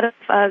a lot of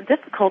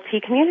difficulty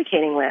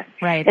communicating with.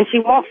 Right. And she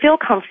won't feel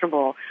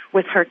comfortable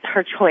with her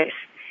choice.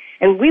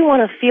 And we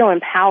want to feel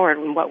empowered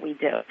in what we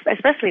do,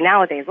 especially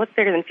nowadays. What's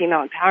bigger than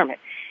female empowerment?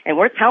 And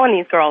we're telling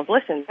these girls,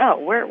 listen, no,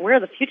 we're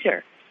the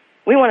future.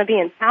 We want to be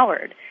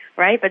empowered,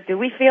 right? But do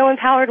we feel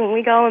empowered when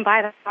we go and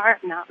buy the car?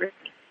 Not really.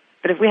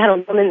 But if we had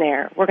a woman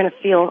there, we're going to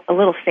feel a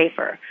little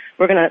safer.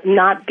 We're going to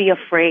not be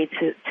afraid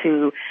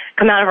to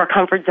come out of our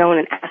comfort zone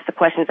and ask the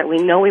questions that we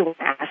know we want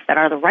to ask, that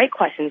are the right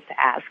questions to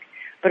ask,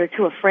 but are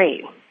too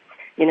afraid,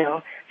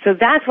 So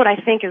that's what I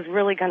think is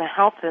really going to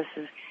help us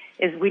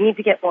is we need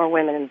to get more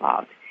women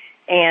involved.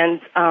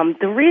 And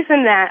the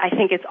reason that I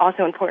think it's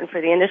also important for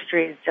the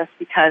industry is just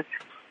because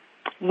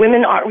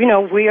women are,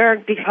 we are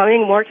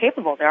becoming more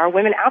capable. There are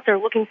women out there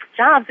looking for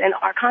jobs, and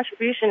our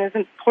contribution is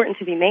important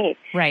to be made.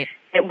 Right.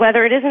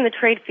 Whether it is in the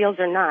trade fields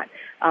or not.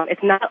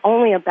 It's not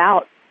only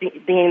about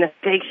being this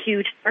big,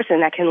 huge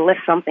person that can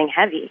lift something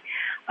heavy.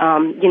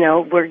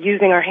 We're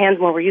using our hands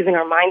more. We're using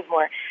our minds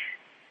more.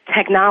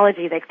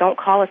 Technology, they don't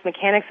call us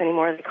mechanics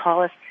anymore. They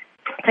call us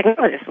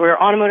technologists. We're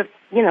automotive,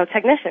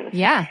 technicians.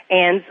 Yeah.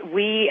 And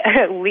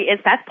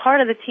that's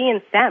part of the T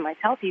in STEM. I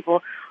tell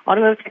people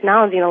automotive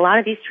technology and a lot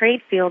of these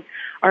trade fields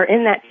are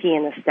in that T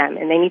in the STEM,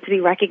 and they need to be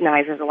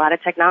recognized. There's a lot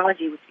of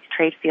technology with these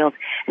trade fields,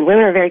 and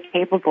women are very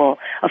capable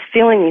of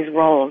filling these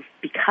roles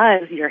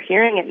because you're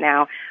hearing it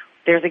now.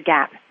 There's a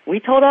gap. We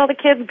told all the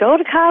kids, go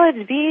to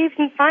college, be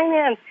in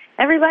finance.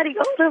 Everybody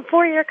go to a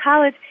 4-year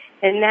college.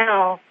 And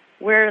now,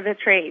 where are the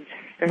trades?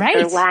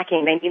 They're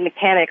lacking. They need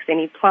mechanics. They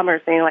need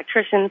plumbers. They need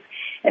electricians.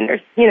 And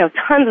there's,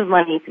 tons of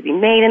money to be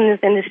made in this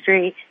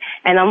industry.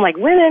 And I'm like,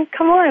 women,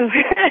 come on.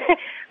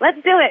 Let's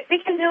do it.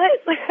 We can do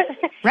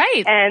it.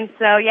 Right. And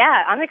so,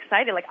 yeah, I'm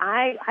excited. Like,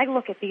 I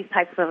look at these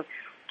types of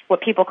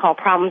what people call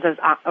problems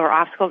or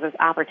obstacles as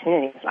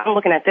opportunities. I'm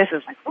looking at this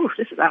as like, ooh,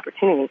 this is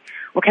opportunity.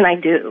 What can I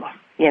do?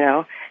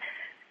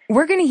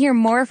 We're going to hear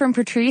more from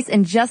Patrice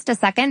in just a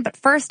second, but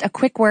first, a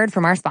quick word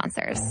from our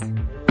sponsors.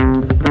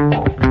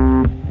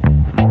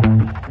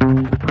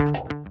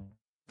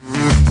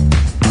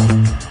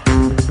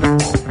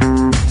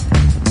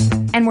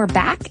 And we're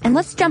back, and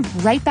let's jump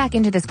right back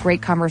into this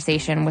great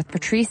conversation with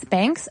Patrice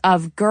Banks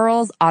of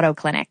Girls Auto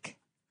Clinic.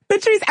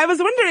 Patrice, I was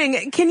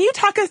wondering, can you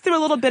talk us through a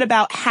little bit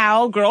about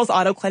how Girls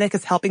Auto Clinic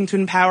is helping to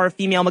empower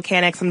female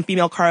mechanics and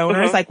female car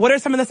owners? Mm-hmm. Like, what are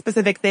some of the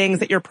specific things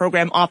that your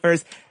program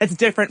offers that's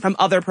different from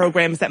other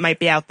programs that might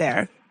be out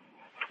there?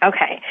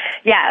 Okay.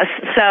 Yes.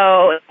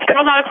 So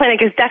Girls Auto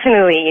Clinic is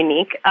definitely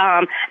unique.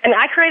 And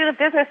I created a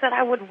business that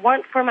I would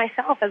want for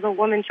myself as a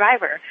woman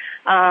driver.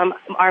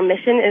 Our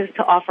mission is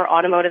to offer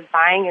automotive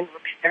buying and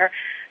repair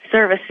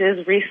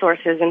services,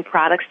 resources, and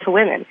products to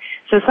women.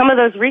 So some of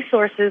those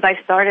resources I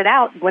started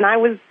out when I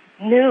was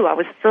new. I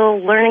was still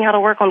learning how to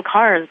work on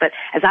cars, but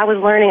as I was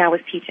learning, I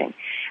was teaching.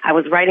 I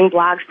was writing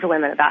blogs to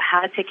women about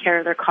how to take care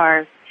of their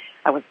cars.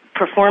 I was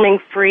performing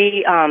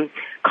free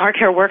car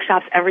care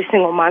workshops every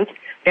single month,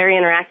 very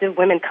interactive.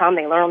 Women come,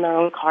 they learn on their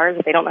own cars.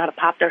 If they don't know how to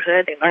pop their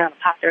hood, they learn how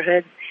to pop their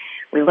hood.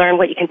 We learn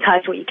what you can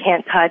touch, what you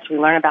can't touch. We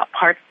learn about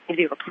parts that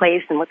need to be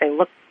replaced and what they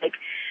look like.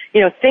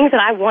 Things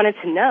that I wanted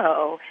to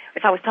know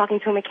if I was talking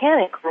to a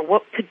mechanic or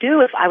what to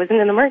do if I was in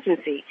an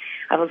emergency.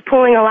 I was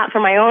pulling a lot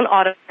from my own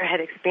auto airhead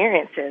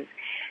experiences.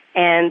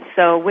 And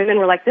so women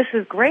were like, this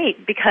is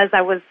great because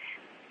I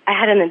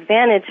had an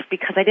advantage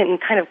because I didn't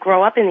kind of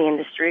grow up in the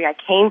industry. I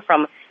came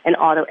from an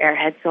auto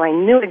airhead, so I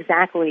knew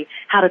exactly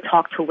how to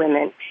talk to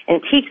women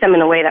and teach them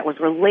in a way that was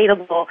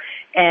relatable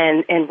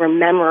and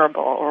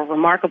memorable or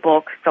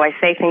remarkable. So I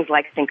say things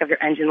like, think of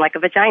your engine like a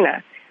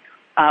vagina.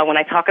 When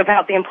I talk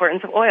about the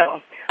importance of oil,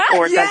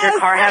 or yes. does your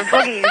car have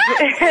boogies?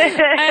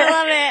 I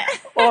love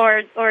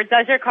it. Or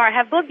does your car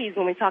have boogies?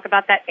 When we talk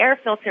about that air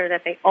filter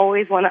that they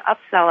always want to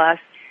upsell us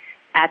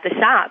at the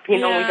shop,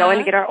 when we go in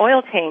to get our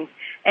oil changed,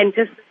 and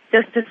just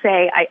to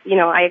say,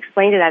 I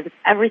explained it as it's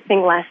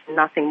everything less and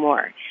nothing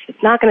more.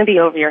 It's not going to be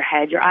over your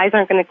head. Your eyes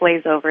aren't going to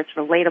glaze over. It's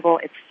relatable.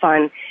 It's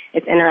fun.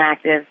 It's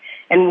interactive.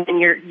 And when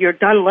you're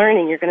done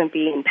learning, you're going to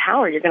be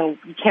empowered. You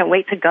can't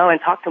wait to go and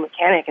talk to a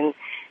mechanic and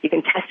you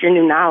can test your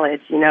new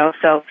knowledge,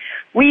 So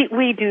we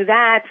do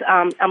that.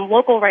 I'm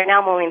local right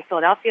now. I'm only in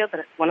Philadelphia,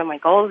 but one of my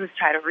goals is to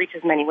try to reach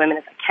as many women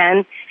as I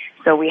can.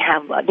 So we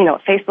have, a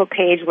Facebook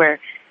page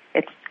where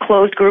it's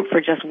closed group for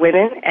just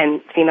women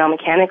and female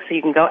mechanics. So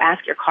you can go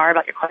ask your car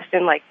about your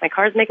question, like, my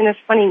car's making this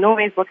funny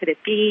noise. What could it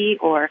be?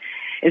 Or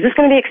is this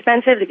going to be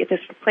expensive to get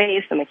this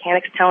replaced? The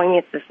mechanic's telling me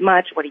it's this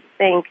much. What do you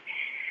think?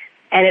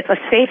 And it's a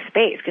safe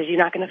space because you're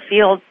not going to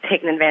feel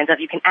taken advantage of.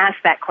 You can ask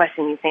that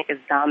question you think is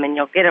dumb and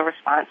you'll get a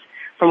response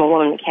from a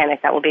woman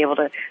mechanic that will be able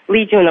to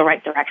lead you in the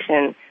right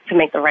direction to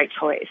make the right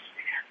choice.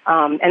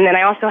 And then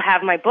I also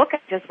have my book. I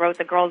just wrote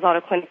the Girls Auto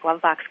Clinic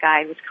Glove Box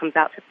Guide, which comes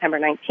out September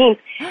 19th.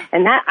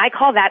 And that, I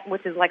call that,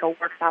 which is like a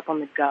workshop on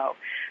the go.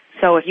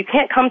 So if you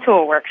can't come to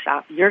a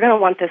workshop, you're going to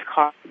want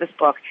this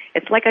book.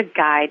 It's like a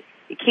guide.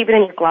 You keep it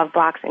in your glove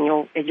box and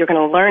you're going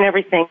to learn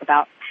everything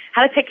about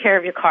how to take care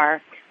of your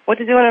car, what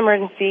to do in an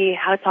emergency,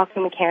 how to talk to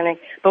a mechanic.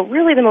 But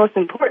really the most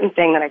important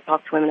thing that I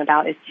talk to women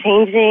about is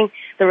changing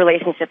the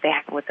relationship they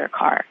have with their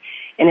car.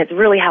 And it's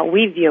really how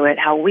we view it,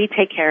 how we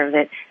take care of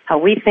it, how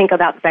we think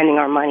about spending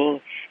our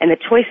money, and the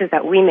choices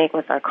that we make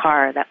with our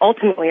car that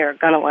ultimately are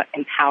going to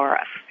empower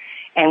us.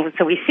 And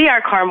so we see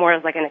our car more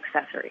as like an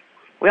accessory.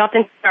 We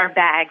often treat our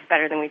bags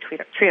better than we treat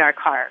our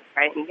cars,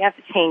 right? And we have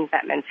to change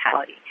that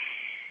mentality.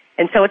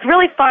 And so it's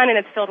really fun, and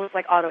it's filled with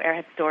like auto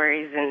airhead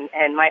stories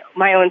and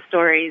my own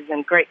stories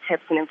and great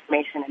tips and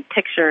information and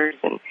pictures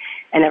and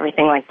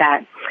everything like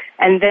that.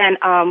 And then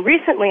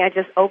recently I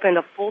just opened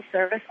a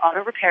full-service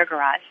auto repair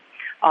garage.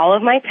 All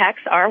of my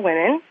techs are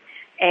women,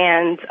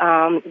 and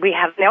we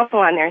have a nail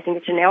salon there. You can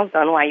get your nails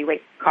done while you wait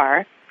for your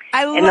car.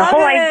 I love and the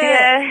whole it.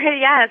 idea,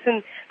 yes,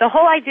 and the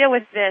whole idea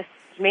with this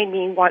made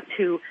me want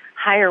to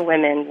hire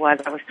women was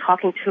I was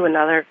talking to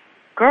another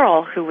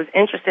girl who was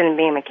interested in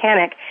being a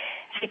mechanic.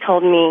 She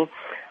told me,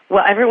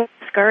 well, everyone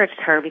discouraged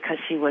her because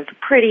she was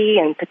pretty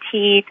and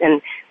petite,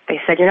 and they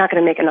said, you're not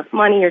going to make enough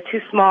money, you're too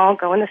small,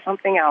 go into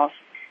something else.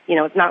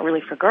 It's not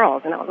really for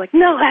girls. And I was like,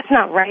 no, that's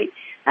not right.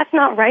 That's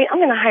not right. I'm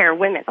going to hire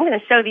women. I'm going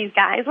to show these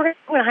guys. We're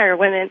going to hire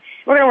women.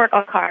 We're going to work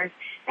on cars.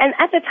 And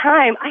at the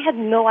time, I had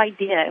no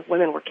idea if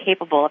women were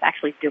capable of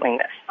actually doing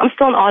this. I'm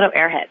still an auto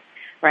airhead,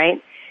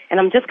 right? And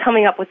I'm just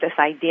coming up with this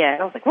idea.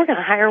 And I was like, we're going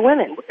to hire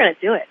women. We're going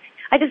to do it.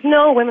 I just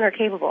know women are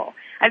capable.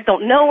 I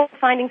don't know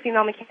finding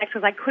female mechanics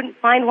because I couldn't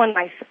find one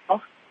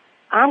myself.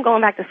 I'm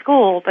going back to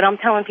school, but I'm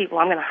telling people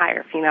I'm going to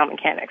hire female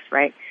mechanics,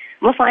 right?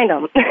 I'm going to find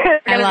them.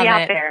 They're going to be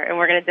out there, and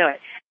we're going to do it.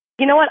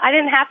 You know what? I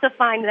didn't have to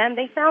find them.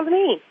 They found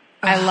me.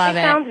 I love it.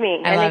 They found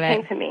me, and they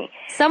came to me.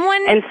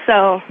 Someone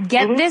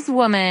get this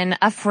woman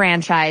a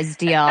franchise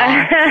deal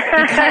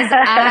because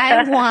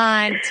I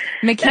want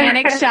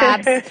mechanic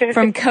shops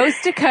from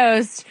coast to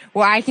coast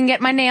where I can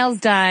get my nails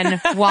done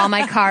while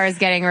my car is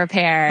getting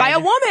repaired. By a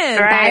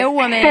woman. Right. By a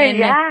woman.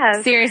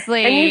 Yes.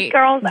 Seriously. And these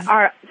girls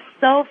are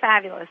so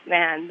fabulous,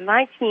 man.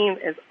 My team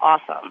is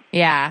awesome.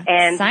 Yeah.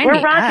 And Sign we're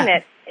me rocking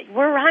up. it.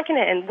 We're rocking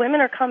it. And women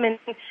are coming,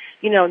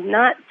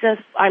 not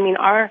just,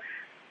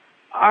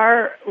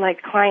 our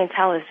like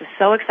clientele is just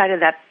so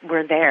excited that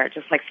we're there.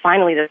 Just like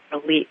finally the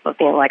relief of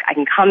being like, I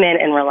can come in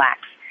and relax.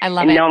 I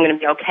love and it. know I'm going to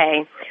be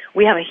okay.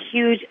 We have a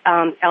huge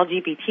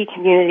LGBT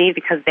community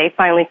because they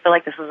finally feel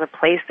like this is a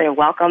place they're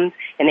welcomed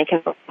and they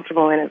can feel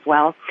comfortable in as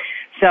well.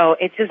 So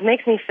it just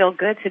makes me feel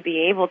good to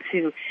be able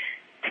to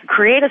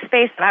create a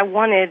space that I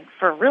wanted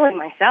for really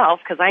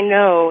myself, because I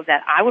know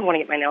that I would want to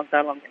get my nails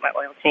done and get my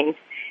oil changed,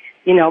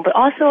 but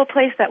also a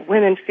place that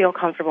women feel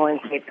comfortable and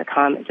safe to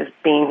come and just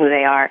being who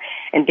they are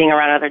and being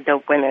around other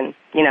dope women,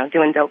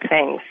 doing dope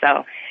things.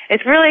 So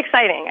it's really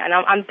exciting, and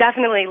I'm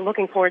definitely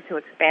looking forward to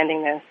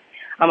expanding this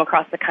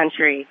across the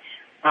country,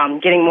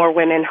 getting more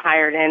women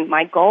hired in.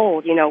 My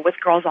goal, with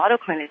Girls Auto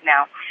Clinic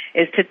now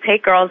is to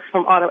take girls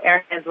from auto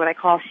airheads, what I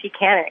call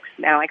chicanics.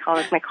 Now I call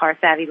this my car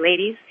savvy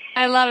ladies.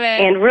 I love it.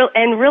 And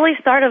really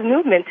start a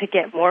movement to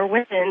get more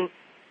women,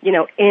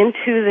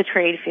 into the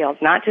trade fields,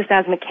 not just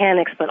as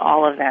mechanics, but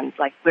all of them. It's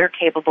like, we're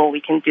capable,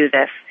 we can do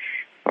this,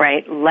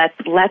 right?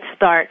 Let's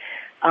start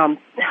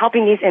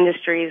helping these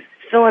industries,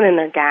 filling in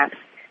their gaps,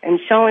 and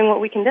showing what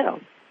we can do.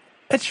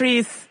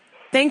 Patrice,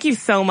 thank you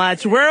so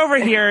much. We're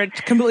over here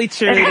completely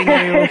cheerleading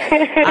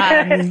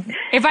you.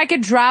 If I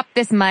could drop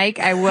this mic,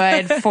 I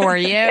would for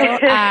you.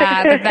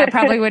 But that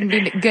probably wouldn't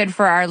be good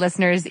for our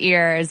listeners'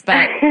 ears.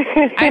 But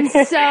I'm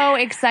so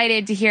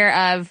excited to hear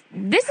of,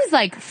 this is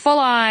like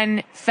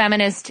full-on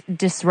feminist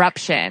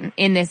disruption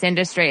in this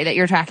industry that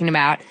you're talking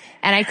about.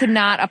 And I could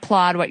not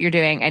applaud what you're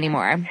doing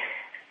anymore.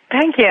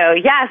 Thank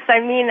you. Yes,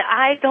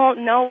 I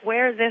don't know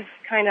where this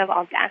kind of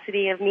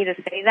audacity of me to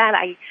say that.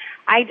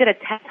 I did a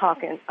TED Talk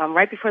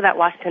right before that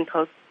Washington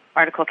Post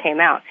article came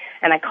out,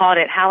 and I called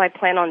it "How I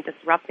Plan on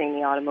Disrupting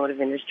the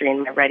Automotive Industry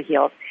in My Red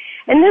Heels."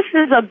 And this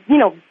is a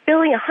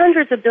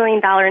hundreds of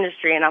billion-dollar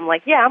industry, and I'm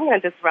like, yeah, I'm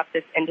going to disrupt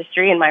this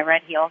industry in my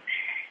red heels.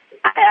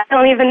 I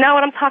don't even know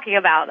what I'm talking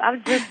about. I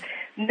just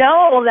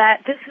know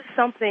that this is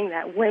something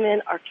that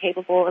women are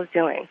capable of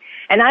doing.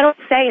 And I don't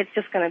say it's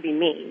just going to be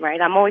me, right?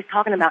 I'm always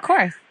talking about, of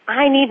course,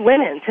 I need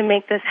women to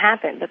make this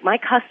happen. But my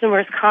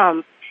customers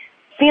come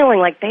feeling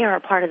like they are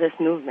a part of this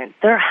movement.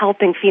 They're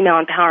helping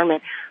female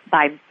empowerment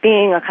by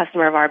being a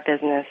customer of our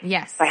business,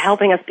 yes, by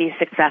helping us be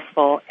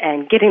successful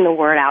and getting the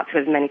word out to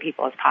as many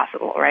people as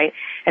possible, right?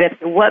 And it's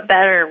what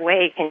better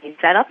way can you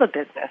set up a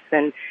business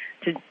than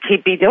to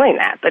be doing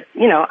that? But,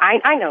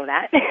 I know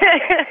that.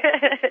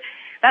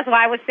 That's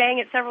why I was saying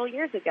it several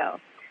years ago.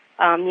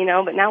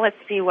 But now let's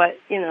see what,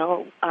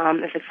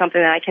 if it's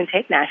something that I can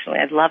take nationally.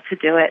 I'd love to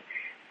do it,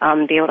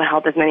 be able to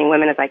help as many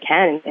women as I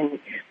can and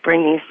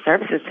bring these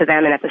services to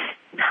them, and at the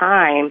same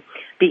time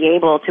be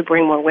able to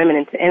bring more women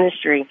into the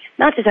industry,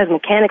 not just as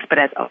mechanics, but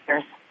as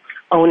owners,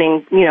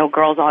 owning,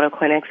 girls' auto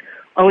clinics,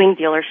 owning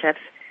dealerships.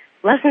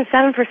 Less than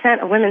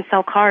 7% of women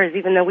sell cars,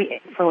 even though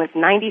we influence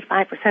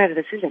 95% of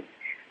the decisions.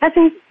 That's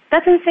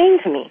insane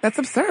to me. That's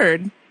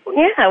absurd.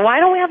 Yeah, why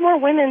don't we have more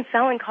women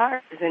selling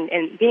cars and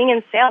being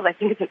in sales? I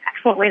think it's an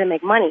excellent way to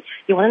make money.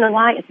 You want to know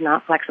why? It's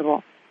not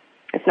flexible.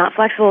 It's not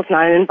flexible. It's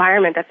not an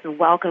environment that's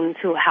welcome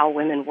to how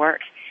women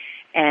work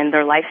and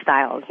their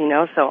lifestyles,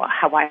 So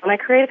why don't I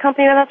create a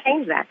company that'll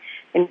change that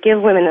and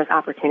give women those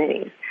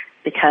opportunities?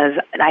 Because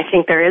I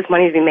think there is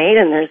money to be made,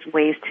 and there's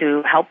ways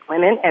to help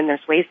women, and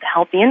there's ways to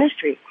help the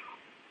industry.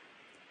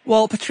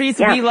 Well, Patrice,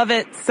 we love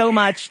it so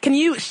much. Can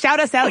you shout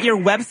us out your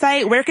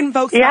website? Where can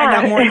folks find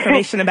out more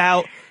information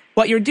about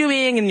what you're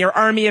doing and your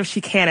army of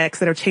chicanics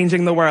that are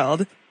changing the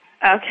world?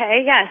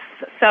 Okay, yes.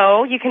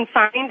 So you can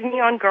find me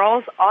on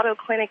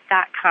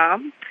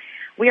girlsautoclinic.com.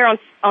 We are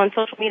on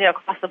social media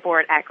across the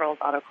board at Girls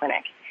Auto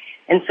Clinic.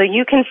 And so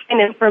you can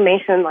find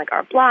information like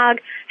our blog,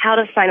 how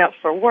to sign up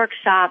for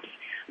workshops.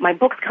 My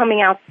book's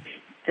coming out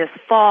this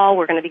fall.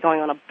 We're going to be going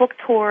on a book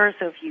tour.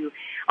 So if you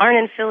aren't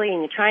in Philly and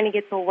you're trying to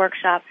get to a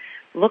workshop,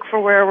 look for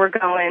where we're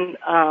going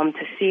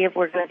to see if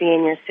we're going to be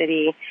in your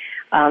city.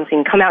 So you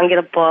can come out and get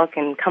a book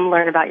and come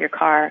learn about your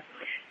car.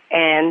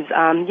 And,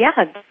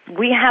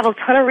 we have a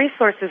ton of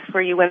resources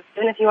for you, women,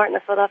 even if you aren't in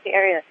the Philadelphia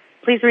area.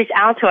 Please reach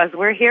out to us.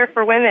 We're here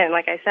for women.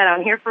 Like I said,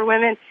 I'm here for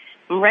women.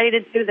 I'm ready to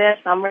do this.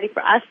 I'm ready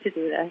for us to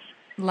do this.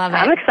 Love it.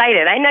 I'm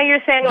excited. I know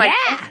you're saying,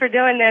 thanks for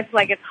doing this.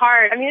 Like, it's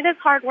hard. It is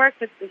hard work,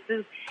 but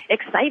this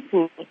excites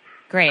me.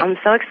 Great. I'm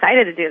so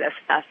excited to do this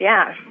stuff.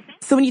 Yeah.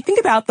 So when you think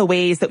about the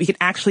ways that we can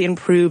actually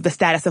improve the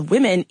status of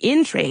women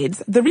in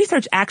trades, the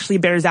research actually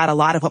bears out a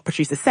lot of what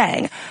Patrice is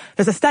saying.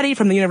 There's a study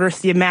from the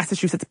University of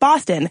Massachusetts,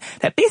 Boston,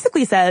 that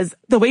basically says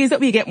the ways that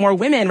we get more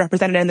women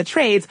represented in the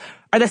trades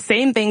are the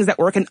same things that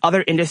work in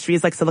other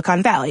industries like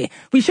Silicon Valley.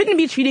 We shouldn't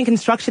be treating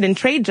construction and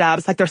trade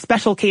jobs like they're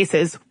special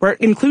cases where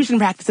inclusion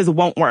practices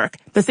won't work.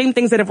 The same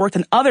things that have worked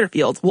in other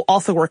fields will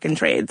also work in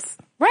trades.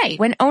 Right.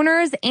 When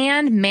owners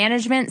and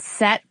management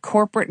set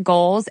corporate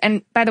goals,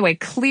 and by the way,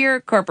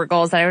 clear corporate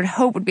goals that I would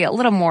hope would be a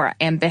little more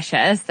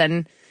ambitious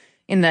than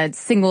in the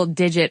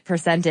single-digit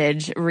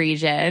percentage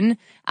region,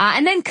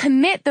 and then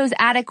commit those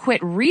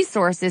adequate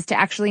resources to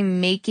actually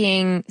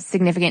making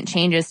significant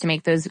changes to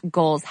make those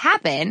goals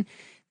happen,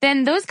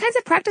 then those kinds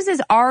of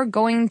practices are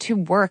going to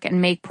work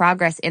and make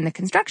progress in the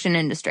construction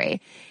industry.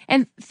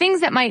 And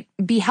things that might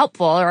be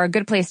helpful or a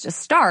good place to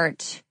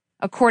start,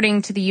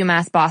 according to the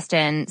UMass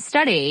Boston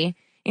study,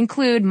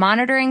 include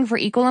monitoring for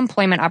equal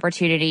employment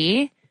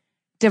opportunity,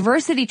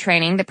 diversity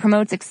training that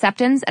promotes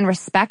acceptance and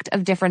respect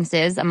of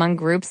differences among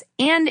groups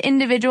and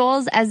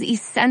individuals as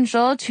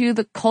essential to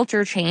the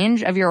culture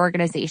change of your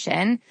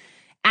organization,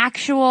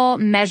 actual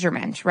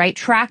measurement, right?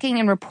 Tracking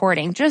and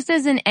reporting, just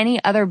as in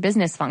any other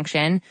business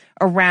function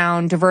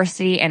around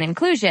diversity and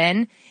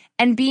inclusion,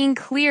 and being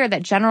clear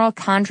that general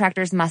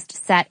contractors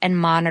must set and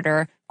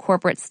monitor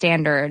corporate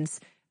standards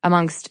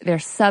amongst their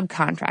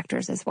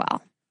subcontractors as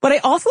well. What I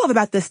also love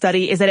about this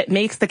study is that it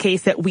makes the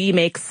case that we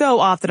make so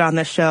often on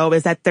this show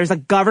is that there's a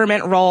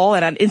government role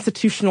and an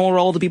institutional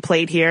role to be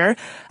played here.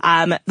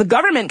 The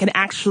government can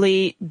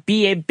actually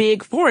be a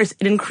big force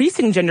in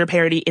increasing gender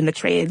parity in the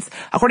trades.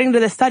 According to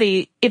this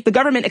study, if the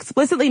government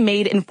explicitly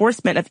made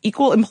enforcement of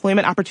equal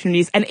employment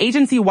opportunities an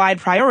agency-wide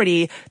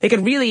priority, they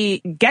could really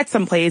get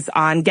someplace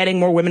on getting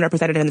more women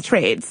represented in the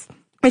trades.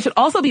 They should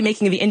also be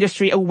making the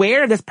industry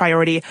aware of this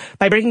priority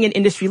by bringing in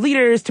industry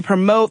leaders to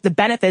promote the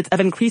benefits of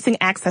increasing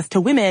access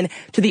to women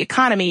to the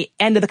economy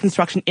and to the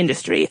construction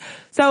industry.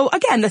 So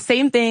again, the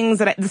same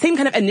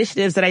kind of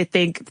initiatives that I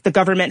think the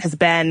government has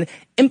been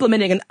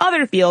implementing in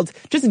other fields,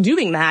 just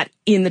doing that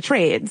in the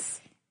trades.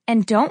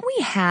 And don't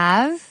we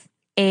have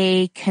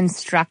a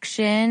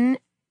construction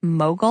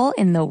mogul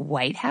in the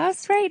White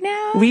House right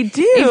now? We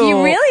do. If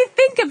you really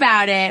think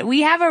about it,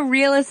 we have a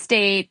real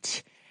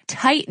estate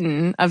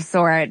titan of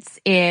sorts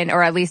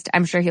or at least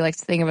I'm sure he likes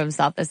to think of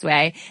himself this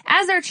way,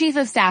 as our chief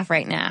of staff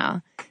right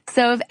now.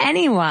 So if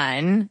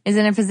anyone is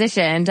in a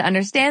position to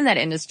understand that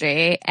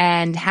industry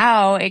and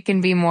how it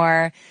can be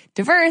more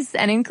diverse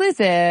and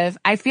inclusive,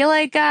 I feel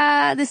like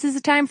this is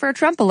a time for a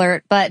Trump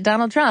alert, but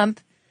Donald Trump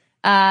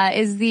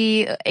is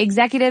the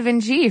executive in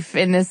chief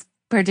in this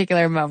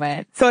particular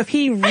moment. So if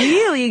he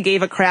really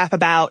gave a crap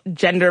about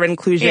gender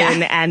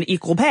inclusion and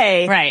equal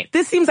pay, right,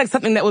 this seems like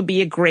something that would be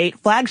a great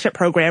flagship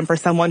program for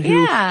someone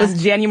who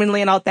was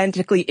genuinely and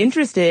authentically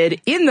interested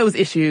in those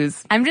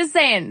issues. I'm just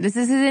saying, this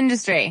is his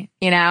industry.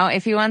 You know,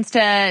 if he wants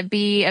to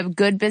be a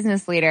good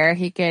business leader,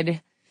 he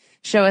could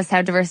show us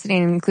how diversity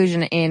and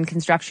inclusion in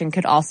construction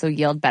could also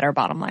yield better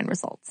bottom line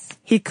results.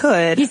 He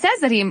could. He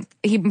says that he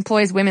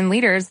employs women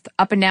leaders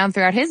up and down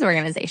throughout his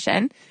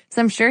organization.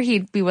 So I'm sure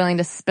he'd be willing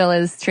to spill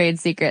his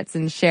trade secrets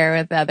and share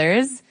with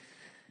others.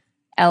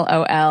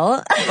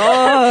 LOL.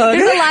 Oh.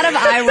 There's a lot of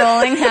eye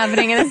rolling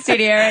happening in the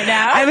studio right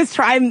now.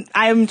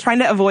 I'm trying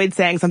to avoid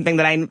saying something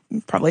that I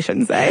probably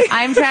shouldn't say.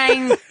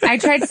 I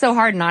tried so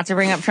hard not to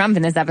bring up Trump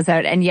in this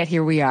episode, and yet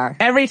here we are.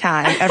 Every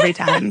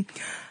time.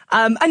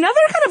 Another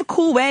kind of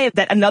cool way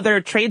that another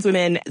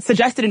tradeswoman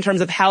suggested in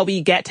terms of how we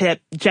get to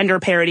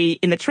gender parity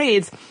in the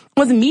trades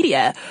was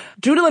media.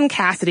 Judalyn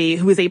Cassidy,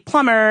 who is a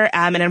plumber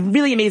and a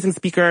really amazing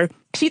speaker,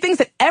 she thinks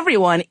that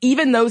everyone,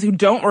 even those who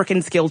don't work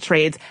in skilled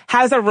trades,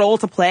 has a role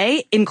to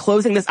play in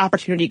closing this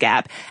opportunity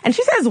gap. And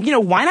she says,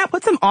 why not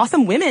put some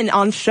awesome women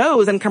on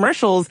shows and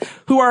commercials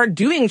who are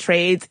doing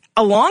trades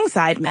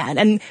alongside men?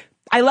 And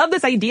I love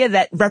this idea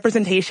that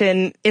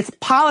representation, it's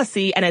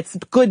policy and it's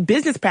good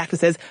business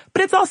practices,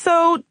 but it's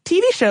also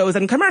TV shows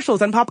and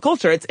commercials and pop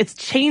culture. It's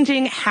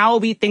changing how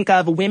we think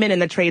of women in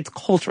the trades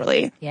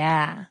culturally.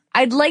 Yeah.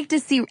 I'd like to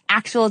see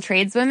actual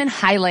tradeswomen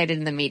highlighted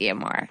in the media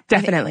more.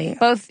 Definitely.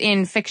 Both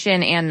in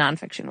fiction and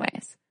nonfiction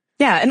ways.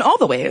 Yeah, in all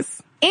the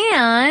ways.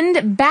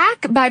 And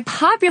back by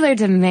popular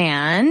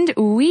demand,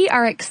 we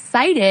are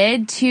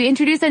excited to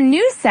introduce a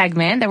new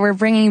segment that we're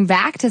bringing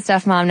back to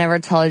Stuff Mom Never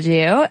Told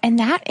You, and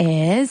that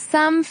is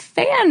some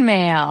fan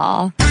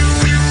mail.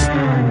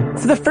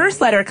 So the first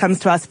letter comes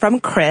to us from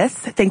Chris.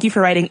 Thank you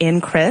for writing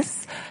in,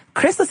 Chris.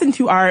 Chris listened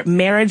to our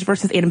marriage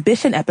versus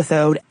ambition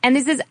episode. And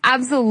this is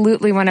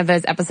absolutely one of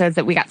those episodes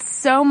that we got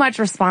so much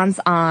response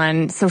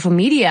on social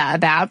media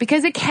about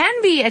because it can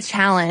be a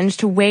challenge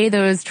to weigh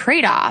those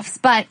trade-offs.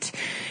 But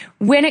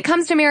When it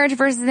comes to marriage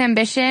versus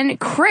ambition,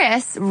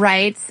 Chris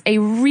writes a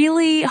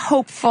really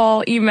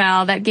hopeful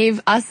email that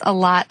gave us a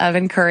lot of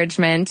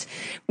encouragement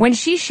when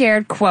she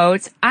shared,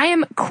 quote, "I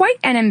am quite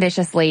an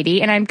ambitious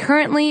lady and I'm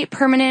currently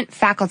permanent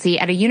faculty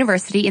at a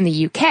university in the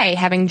UK,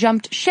 having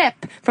jumped ship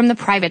from the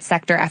private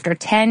sector after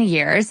 10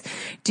 years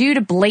due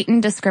to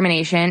blatant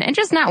discrimination and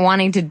just not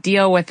wanting to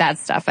deal with that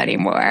stuff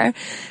anymore.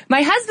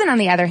 My husband, on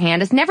the other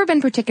hand, has never been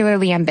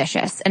particularly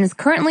ambitious and is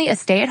currently a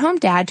stay-at-home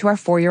dad to our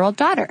 4-year-old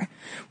daughter.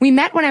 We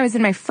met when I was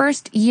in my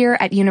first year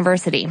at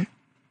university.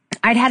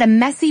 I'd had a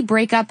messy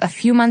breakup a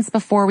few months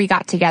before we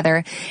got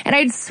together, and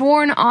I'd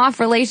sworn off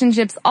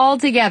relationships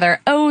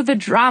altogether. Oh, the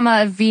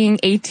drama of being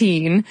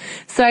 18.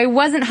 So I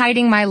wasn't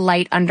hiding my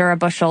light under a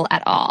bushel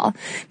at all.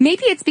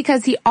 Maybe it's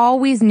because he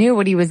always knew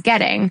what he was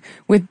getting,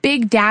 with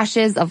big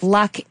dashes of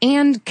luck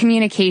and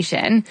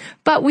communication.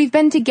 But we've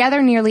been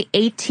together nearly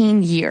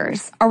 18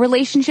 years. Our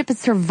relationship has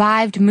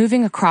survived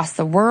moving across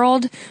the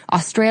world,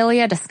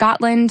 Australia to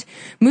Scotland,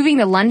 moving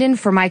to London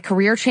for my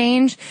career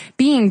change,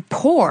 being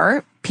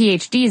poor.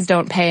 PhDs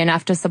don't pay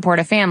enough to support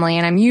a family,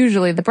 and I'm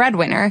usually the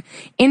breadwinner.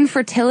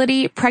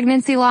 Infertility,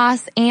 pregnancy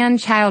loss, and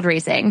child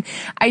raising.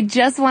 I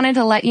just wanted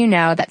to let you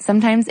know that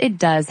sometimes it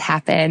does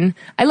happen.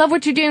 I love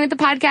what you're doing with the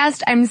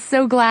podcast. I'm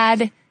so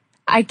glad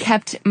I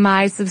kept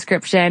my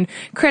subscription.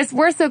 Chris,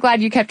 we're so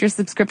glad you kept your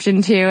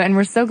subscription too, and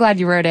we're so glad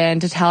you wrote in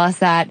to tell us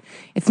that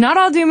it's not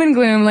all doom and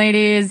gloom,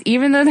 ladies,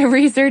 even though the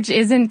research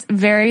isn't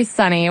very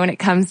sunny when it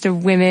comes to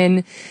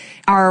women,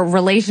 our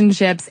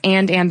relationships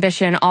and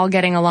ambition all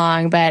getting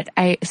along. But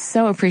I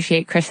so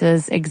appreciate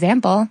Chris's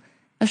example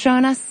of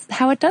showing us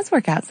how it does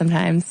work out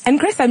sometimes. And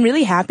Chris, I'm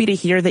really happy to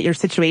hear that your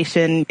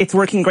situation, it's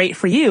working great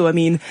for you. I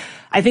mean,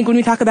 I think when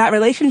we talk about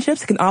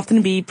relationships, it can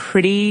often be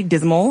pretty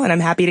dismal, and I'm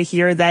happy to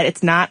hear that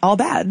it's not all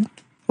bad.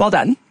 Well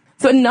done.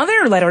 So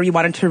another letter you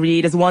wanted to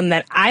read is one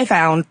that I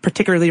found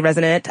particularly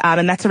resonant,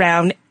 and that's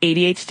around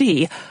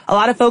ADHD. A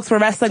lot of folks were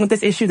wrestling with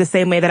this issue the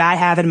same way that I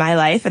have in my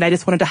life, and I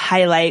just wanted to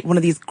highlight one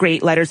of these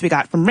great letters we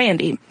got from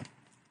Randy.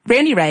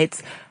 Randy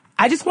writes,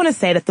 I just want to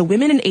say that the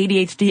Women in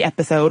ADHD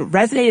episode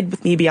resonated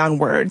with me beyond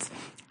words.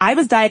 I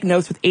was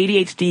diagnosed with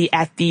ADHD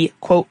at the,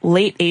 quote,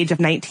 late age of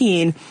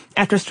 19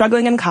 after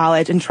struggling in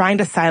college and trying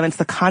to silence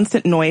the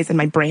constant noise in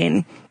my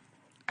brain.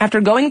 After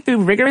going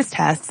through rigorous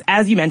tests,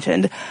 as you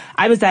mentioned,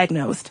 I was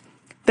diagnosed.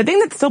 The thing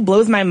that still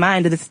blows my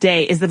mind to this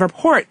day is the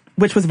report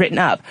which was written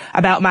up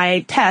about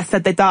my tests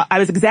that they thought I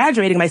was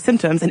exaggerating my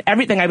symptoms and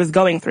everything I was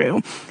going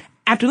through.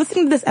 After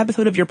listening to this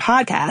episode of your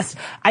podcast,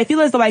 I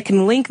feel as though I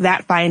can link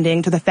that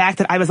finding to the fact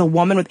that I was a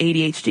woman with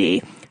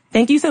ADHD.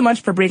 Thank you so much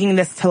for bringing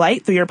this to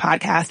light through your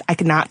podcast. I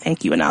cannot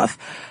thank you enough.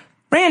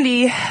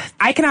 Randy,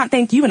 I cannot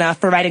thank you enough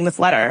for writing this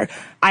letter.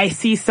 I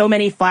see so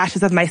many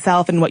flashes of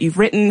myself in what you've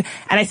written,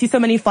 and I see so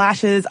many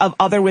flashes of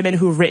other women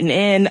who've written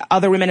in,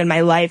 other women in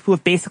my life who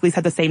have basically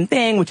said the same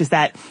thing, which is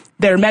that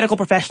their medical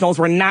professionals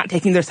were not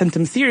taking their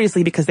symptoms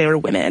seriously because they were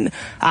women.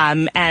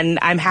 And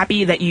I'm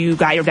happy that you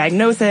got your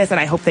diagnosis, and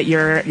I hope that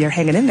you're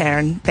hanging in there.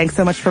 And thanks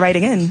so much for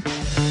writing in.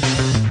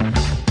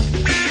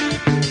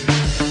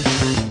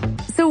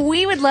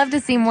 We would love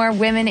to see more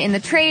women in the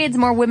trades,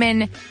 more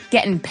women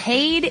getting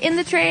paid in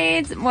the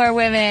trades, more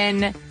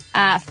women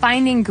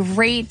finding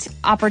great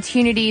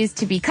opportunities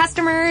to be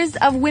customers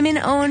of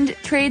women-owned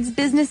trades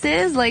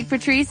businesses like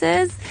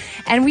Patrice's.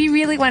 And we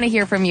really want to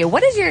hear from you.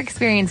 What has your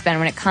experience been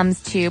when it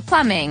comes to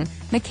plumbing,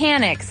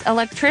 mechanics,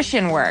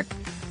 electrician work,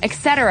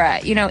 etc.?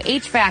 You know,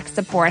 HVAC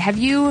support. Have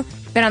you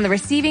been on the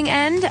receiving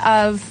end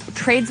of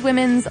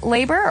tradeswomen's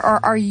labor, or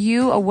are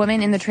you a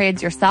woman in the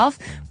trades yourself?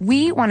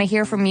 We want to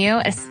hear from you,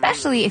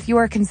 especially if you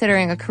are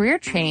considering a career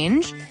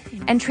change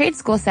and trade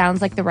school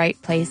sounds like the right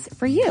place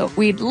for you.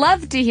 We'd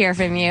love to hear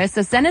from you.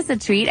 So send us a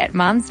tweet at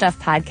Mom Stuff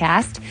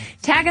Podcast.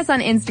 Tag us on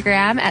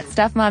Instagram at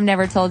Stuff Mom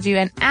Never Told You.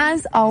 And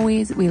as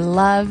always, we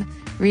love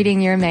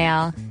reading your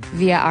mail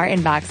via our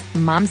inbox,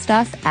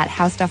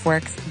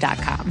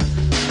 momstuff@howstuffworks.com.